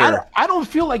 Ichiro's better. I don't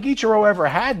feel like Ichiro ever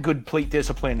had good plate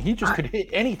discipline. He just could hit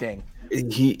anything.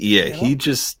 He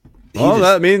just.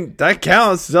 That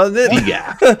counts, doesn't it?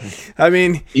 Yeah. I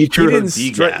mean, he didn't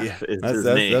strike.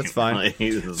 That's fine.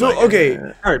 Okay.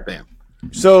 All right, bam.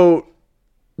 So,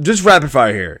 just rapid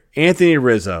fire here. Anthony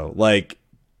Rizzo,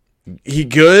 he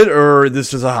good or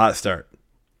this is a hot start?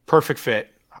 Perfect fit.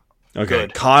 Okay.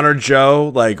 Good. Connor Joe,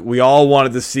 we all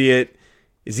wanted to see it.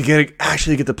 Is he going to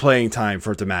actually get the playing time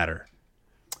for it to matter?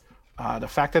 The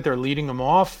fact that they're leading him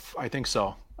off, I think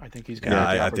so. I think he's going to.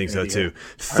 Yeah, I think so too.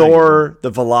 Thor,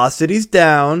 the velocity's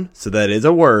down, so that is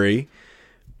a worry.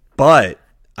 But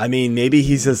I mean, maybe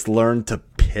he's just learned to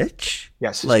pitch.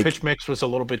 Yes, his pitch mix was a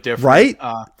little bit different,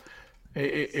 right? Good.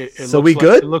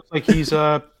 It looks like he's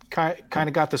kind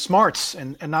of got the smarts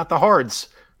and not the hards.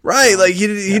 Right,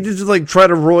 he just try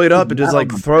to roll it up and just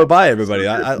throw it by everybody.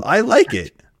 I like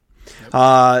it.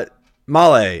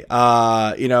 Male,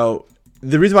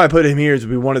 the reason why I put him here is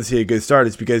we wanted to see a good start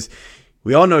is because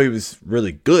we all know he was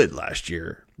really good last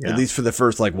year, at least for the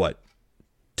first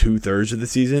 2/3 of the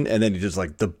season, and then he just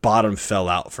the bottom fell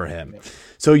out for him. Yeah.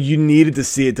 So you needed to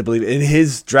see it to believe it. And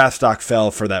his draft stock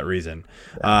fell for that reason.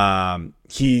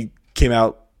 He came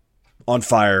out on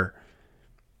fire.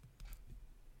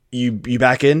 You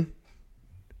back in?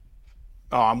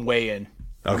 Oh, I'm way in.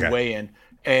 Okay. I'm way in.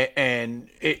 And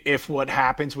if what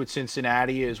happens with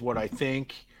Cincinnati is what I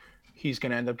think, he's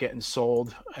going to end up getting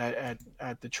sold at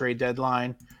the trade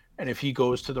deadline. And if he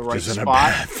goes to the right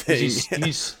spot,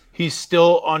 he's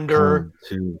still under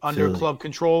Philly. club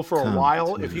control for a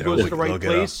while. If he goes to the right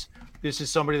place, this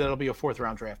is somebody that'll be a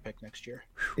 4th-round draft pick next year.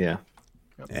 Yeah.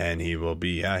 And he will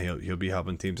be, he'll be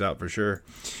helping teams out for sure.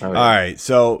 Oh, yeah. All right,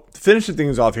 so finishing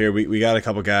things off here, we got a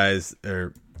couple guys,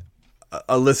 or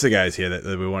a list of guys here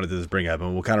that we wanted to just bring up,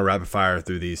 and we'll kind of rapid fire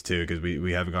through these too because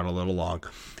we haven't gone a little long.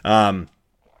 Going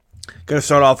to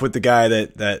start off with the guy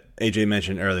that AJ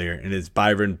mentioned earlier, and it's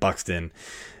Byron Buxton.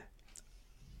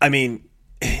 I mean,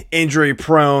 injury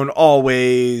prone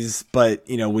always, but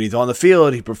when he's on the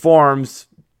field, he performs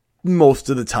most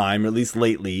of the time, or at least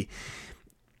lately.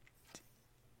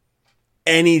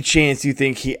 Any chance you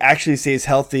think he actually stays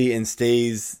healthy and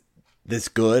stays this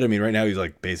good? I mean, right now he's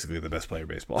like basically the best player in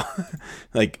baseball,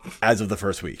 like as of the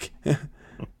first week. We've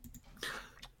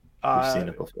seen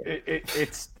it before.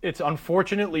 It's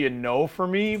unfortunately a no for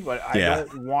me, but I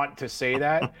don't want to say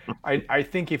that. I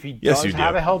think if he does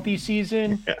have a healthy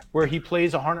season where he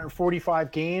plays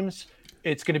 145 games,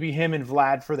 it's going to be him and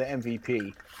Vlad for the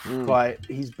MVP. But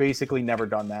he's basically never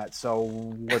done that. So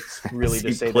what's really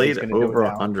to say that he's going to do it over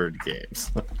now? 100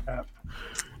 games?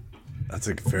 That's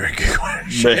a very good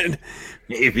question.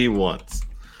 Maybe once.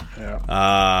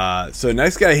 Yeah. So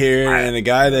nice guy here, and a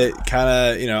guy that kind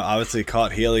of, obviously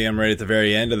caught helium right at the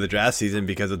very end of the draft season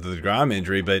because of the DeGrom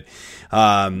injury. But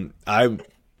I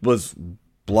was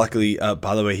luckily,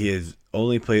 by the way, he has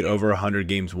only played over 100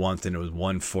 games once, and it was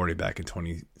 140 back in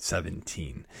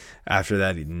 2017. After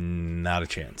that, not a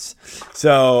chance.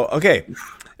 So, okay.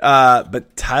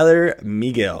 But Tyler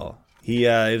Miguel. He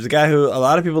was a guy who a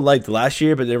lot of people liked last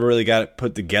year, but never really got it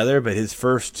put together. But his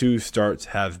first 2 starts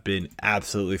have been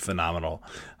absolutely phenomenal.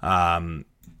 I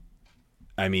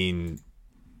mean,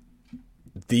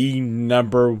 the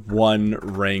number 1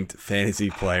 ranked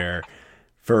fantasy player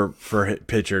for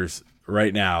pitchers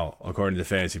right now, according to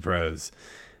Fantasy Pros.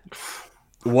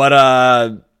 What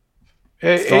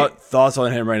thoughts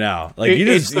on him right now? Like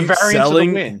it's the variance of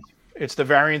the win. It's the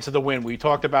variance of the win. We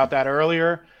talked about that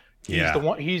earlier.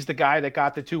 He's the guy that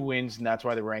got the 2 wins, and that's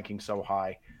why the ranking's so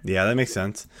high. Yeah, that makes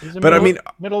sense. He's a but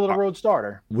middle of the road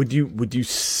starter. Would you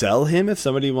sell him if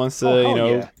somebody wants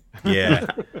to? Yeah,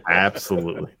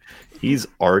 absolutely. He's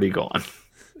already gone.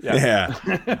 Yeah.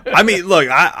 I mean, look,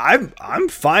 I'm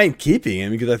fine keeping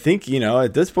him because I think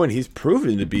at this point he's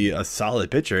proven to be a solid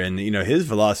pitcher, and his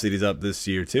velocity's up this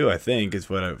year too. I think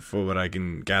is what I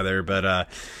can gather. But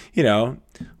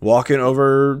walking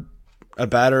over a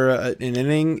batter an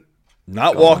inning.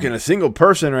 Not walking a single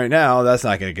person right now. That's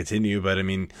not going to continue. But, I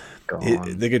mean,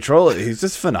 the control, he's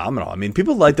just phenomenal. I mean,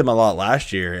 people liked him a lot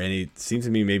last year, and he seems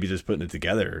to me maybe just putting it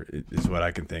together is what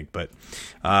I can think. But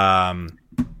I'm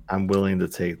willing to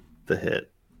take the hit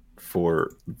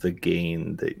for the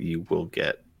gain that you will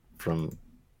get from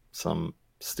some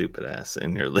stupid ass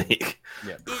in your league.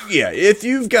 Yeah, if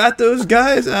you've got those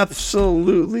guys,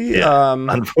 absolutely.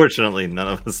 Unfortunately, none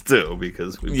of us do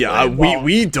because we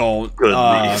don't.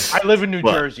 I live in New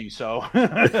Jersey, so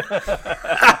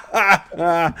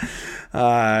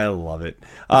I love it.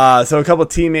 So a couple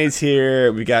teammates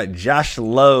here. We got Josh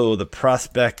Lowe, the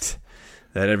prospect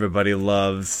that everybody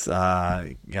loves.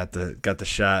 Got the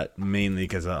shot mainly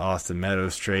because of Austin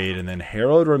Meadows trade, and then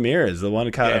Harold Ramirez, the one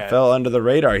who kind of fell under the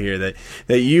radar here. That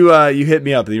you hit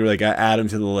me up and you were like, add him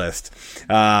to the list.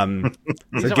 So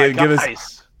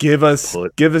give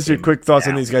us your quick thoughts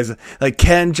on these guys. Like,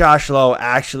 can Josh Lowe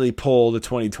actually pull the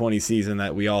 2020 season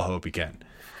that we all hope he can?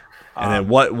 And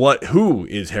then who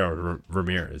is Harold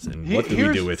Ramirez, and what do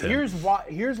we do with him?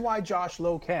 Here's why Josh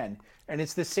Lowe can. And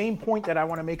it's the same point that I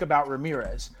want to make about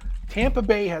Ramirez. Tampa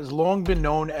Bay has long been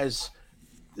known as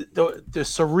the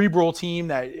cerebral team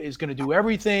that is going to do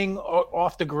everything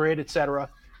off the grid, etc.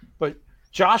 But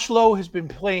Josh Lowe has been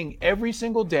playing every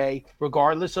single day,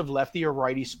 regardless of lefty or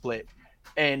righty split.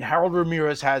 And Harold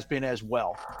Ramirez has been as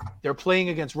well. They're playing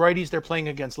against righties. They're playing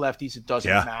against lefties. It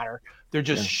doesn't matter. They're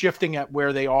just shifting at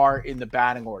where they are in the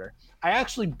batting order. I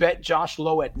actually bet Josh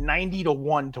Lowe at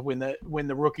 90-1 to win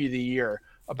the Rookie of the Year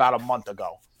about a month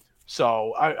ago.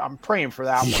 So I'm praying for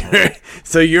that one.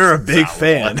 So you're a big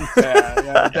fan.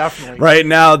 Yeah, definitely. Right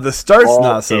now, the start's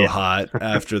not so hot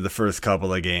after the first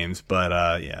couple of games, but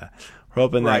we're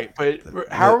hoping that. Right, but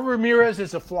Harold Ramirez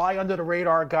is a fly under the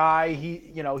radar guy.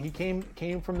 He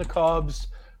came from the Cubs,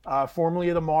 formerly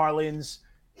of the Marlins.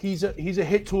 He's a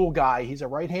hit tool guy. He's a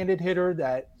right-handed hitter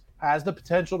that has the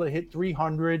potential to hit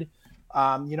 300.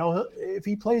 If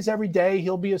he plays every day,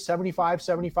 he'll be a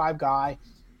 75 guy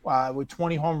with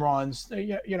 20 home runs.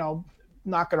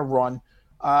 Not going to run.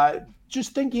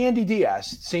 Just think Yandy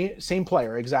Diaz, same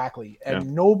player exactly.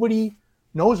 And nobody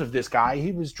knows of this guy.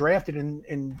 He was drafted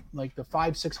in like the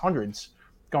 500-600s.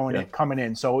 coming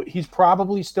in. So he's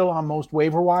probably still on most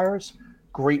waiver wires.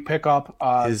 Great pickup.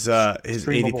 His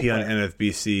ADP on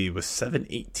NFBC was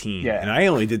 718, Yeah. and I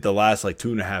only did the last like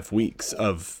 2.5 weeks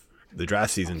of the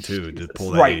draft season too to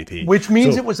pull that right, ADP, which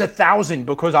means it was 1,000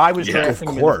 because I was drafting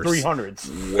him in the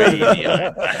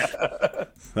 300s.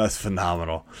 That's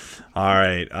phenomenal. All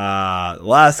right,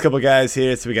 last couple guys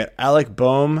here. So we got Alec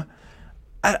Boehm.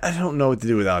 I don't know what to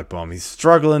do with Alec Boehm. He's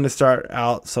struggling to start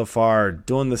out so far.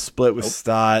 Doing the split with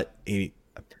Stott. Isn't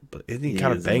he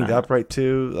kind of banged up right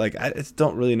too? Like I just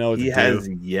don't really know what to do. He has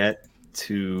yet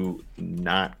to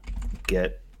not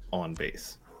get on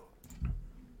base.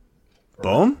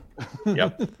 Boehm?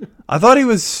 Yep. I thought he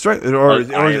was straight, or I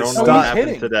don't know Stott? what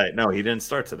happened today. No, he didn't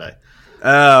start today.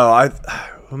 Oh,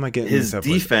 who am I getting? His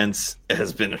defense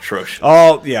has been atrocious.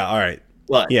 Oh yeah, all right.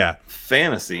 But yeah,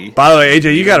 fantasy. By the way,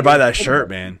 AJ, you got to buy that shirt,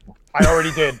 man. I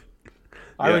already did.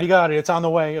 I already got it. It's on the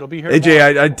way. It'll be here.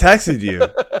 AJ, I texted you.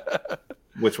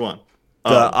 Which one?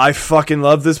 I fucking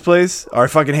love this place, or I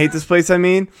fucking hate this place. I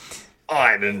mean,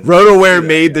 I didn't. RotoWare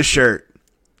made the shirt.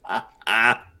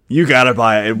 You gotta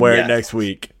buy it and wear it next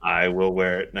week. I will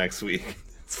wear it next week.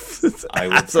 I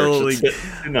will absolutely.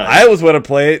 I almost want to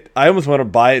play it. I almost want to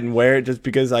buy it and wear it just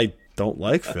because I don't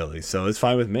like Philly, so it's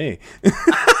fine with me.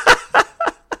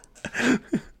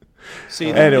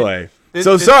 Anyway,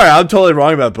 sorry, I'm totally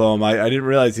wrong about Boehm. I didn't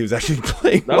realize he was actually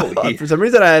playing well. For some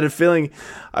reason, I had a feeling.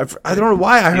 I don't know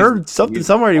why. I heard something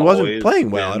somewhere he wasn't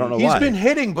playing well. I don't know why. He's been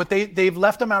hitting, but they've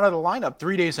left him out of the lineup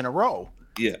 3 days in a row.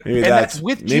 Yeah, and that's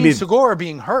with Gene Segura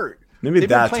being hurt. Maybe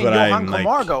that's what I'm like.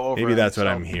 Maybe that's what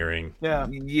I'm hearing.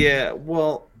 Yeah.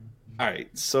 Well, all right.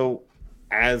 So,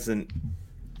 as an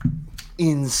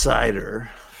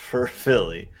insider for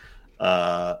Philly,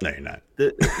 no, you're not.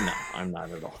 No, I'm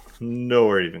not at all.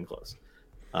 Nowhere even close.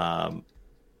 I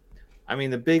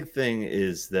mean, the big thing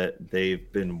is that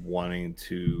they've been wanting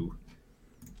to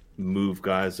move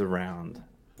guys around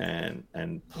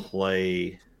and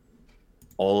play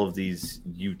all of these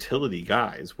utility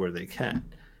guys where they can.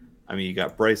 I mean, you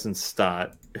got Bryson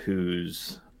Stott,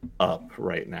 who's up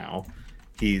right now.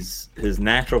 His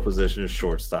natural position is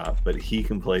shortstop, but he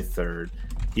can play third.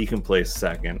 He can play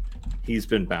second. He's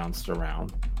been bounced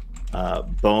around.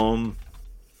 Boehm,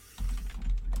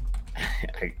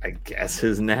 I guess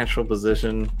his natural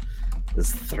position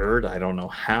is third. I don't know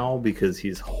how, because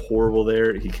he's horrible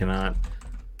there. He cannot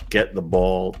get the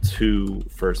ball to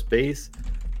first base.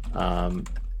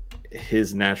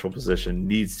 His natural position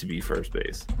needs to be first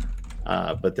base.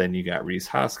 But then you got Rhys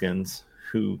Hoskins,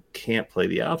 who can't play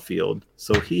the outfield,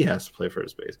 so he has to play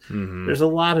first base. Mm-hmm. There's a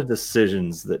lot of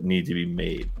decisions that need to be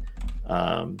made.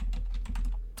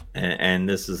 And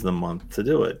this is the month to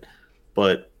do it.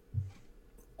 But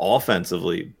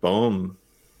offensively, Boehm's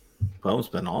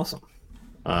been awesome.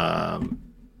 I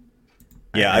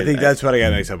think that's what I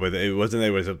got mixed up with. It wasn't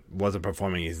that he wasn't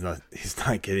performing. He's not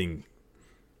getting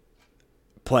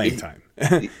playing time.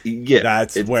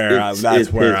 That's where I was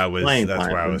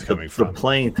coming from. The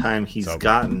playing time he's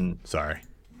gotten. Sorry,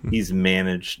 he's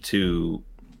managed to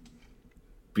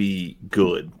be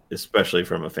good, especially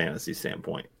from a fantasy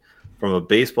standpoint. From a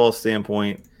baseball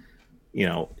standpoint,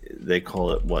 they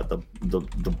call it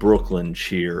the Brooklyn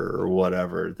cheer or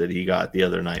whatever that he got the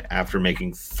other night after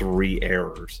making 3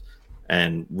 errors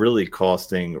and really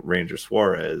costing Ranger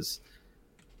Suarez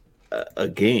a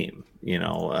game.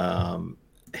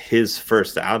 His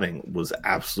first outing was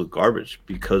absolute garbage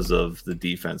because of the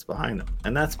defense behind him,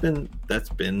 and that's been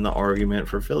the argument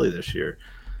for Philly this year.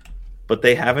 But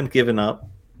they haven't given up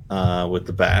with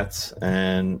the bats,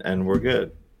 and we're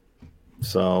good.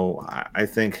 So I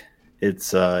think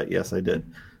it's yes, I did.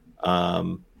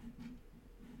 I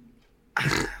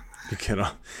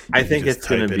think it's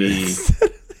going to be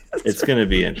it's going to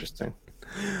be interesting.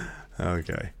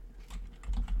 Okay.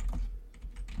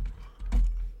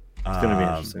 It's going to be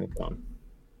interesting.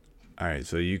 All right,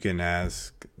 so you can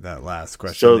ask that last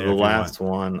question. So the last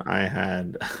one I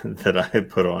had that I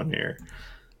put on here,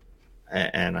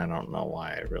 and I don't know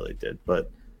why I really did,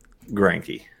 but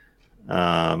Greinke.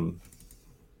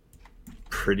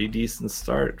 Pretty decent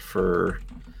start for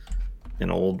an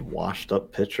old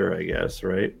washed-up pitcher, I guess,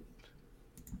 right?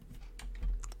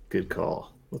 Good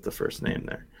call with the first name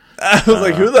there. I was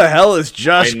like, who the hell is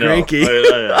Josh Greinke?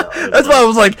 That's why I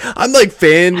was like, I'm like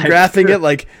fan graphing it,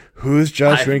 like, who's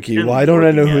Josh Greinke? Why don't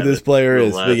I know who this player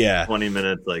is? But yeah. 20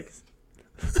 minutes, like,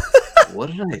 what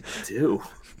did I do?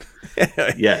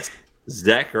 Yes,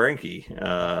 Zach Greinke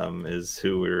is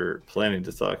who we're planning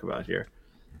to talk about here.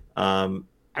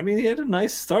 I mean, he had a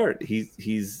nice start.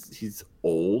 He's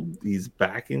old. He's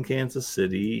back in Kansas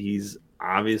City. He's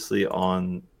obviously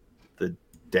on the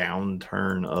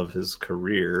downturn of his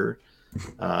career,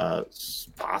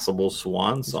 possible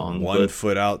swan song. One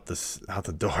foot out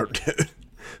the door, dude.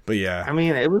 But yeah, I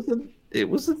mean, it was a nice. It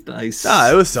was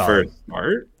solid first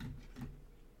start.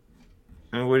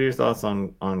 I mean, what are your thoughts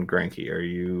on Greinke? Are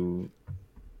you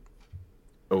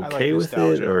okay with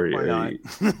it, or are you,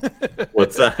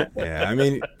 what's that? Yeah, I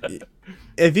mean,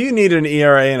 if you need an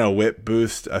ERA and a WHIP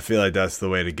boost, I feel like that's the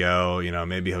way to go. You know,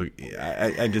 maybe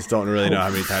I just don't really know how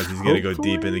many times he's going to go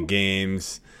deep into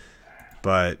games.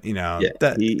 But, you know,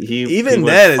 even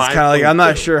then, it's kind of like I'm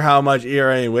not sure how much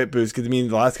ERA and WHIP boost, because, I mean,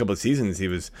 the last couple of seasons he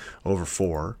was over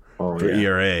 4 for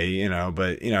ERA, you know.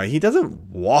 But, you know, he doesn't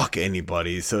walk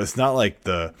anybody, so it's not like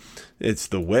it's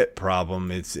the WHIP problem.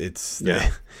 He just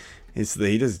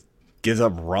gives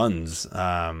up runs.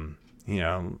 You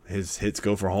know, his hits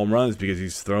go for home runs because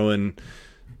he's throwing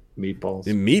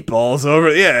meatballs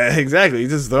over. Yeah, exactly.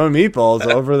 He's just throwing meatballs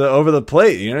over the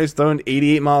plate. You know, he's throwing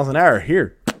 88 miles an hour.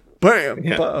 Here, bam,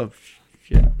 yeah.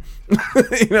 You know,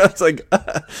 it's like, all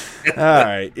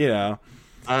right, you know.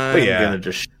 I'm gonna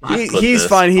just he's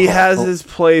fine. He has his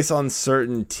place on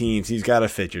certain teams. He's got to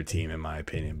fit your team, in my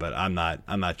opinion. But I'm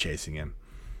not chasing him.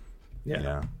 Yeah. You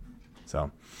know?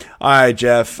 So, all right,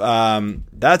 Jeff.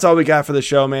 That's all we got for the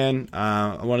show, man.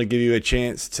 I want to give you a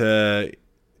chance to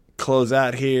close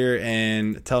out here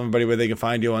and tell everybody where they can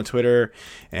find you on Twitter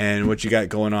and what you got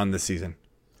going on this season.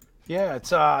 Yeah,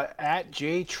 it's at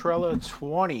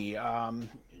jtrela20.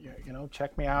 You know,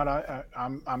 check me out.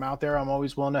 I'm out there. I'm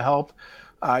always willing to help.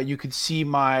 You could see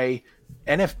my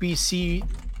NFBC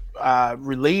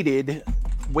related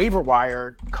waiver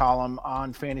wire column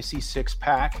on Fantasy Six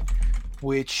Pack,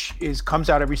 which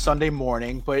comes out every Sunday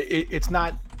morning. But it's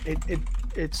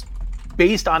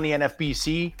based on the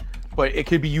NFBC, but it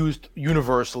could be used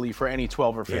universally for any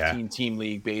 12 or 15 team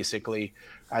league, basically,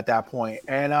 at that point.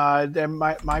 And then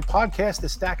my podcast, the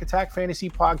Stack Attack Fantasy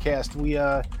Podcast, we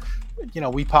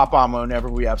pop on whenever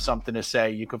we have something to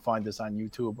say. You can find us on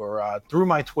YouTube or through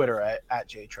my Twitter at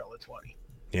jtrela20.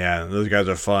 Yeah, those guys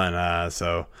are fun.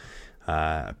 So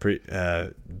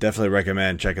definitely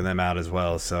recommend checking them out as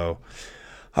well. So,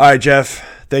 all right, Jeff,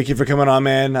 thank you for coming on,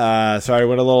 man. Sorry,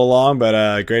 went a little long,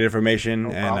 but great information.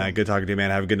 No problem. And good talking to you, man.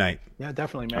 Have a good night. Yeah,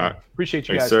 definitely, man. Right. Appreciate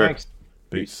you guys. Sir. Thanks.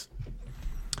 Peace.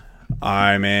 All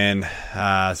right, man.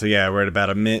 So yeah, we're at about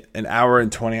an hour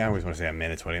and 20. I always want to say a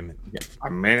minute 20. A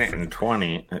minute and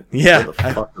 20. Yeah. Where the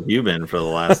fuck have you been for the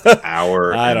last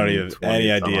hour? I don't even have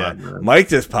any idea. Mike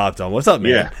just popped on. What's up,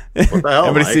 man? Yeah. What the hell,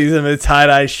 everybody Mike? sees him in a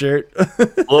tie-dye shirt.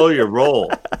 Blow your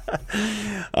roll.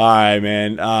 All right,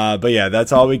 man. But yeah,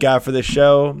 that's all we got for the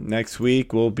show. Next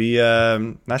week we'll be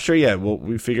not sure yet.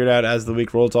 We figure it out as the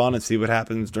week rolls on and see what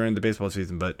happens during the baseball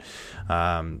season. But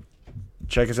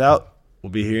check us out. We'll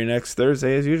be here next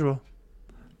Thursday as usual.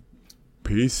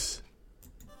 Peace.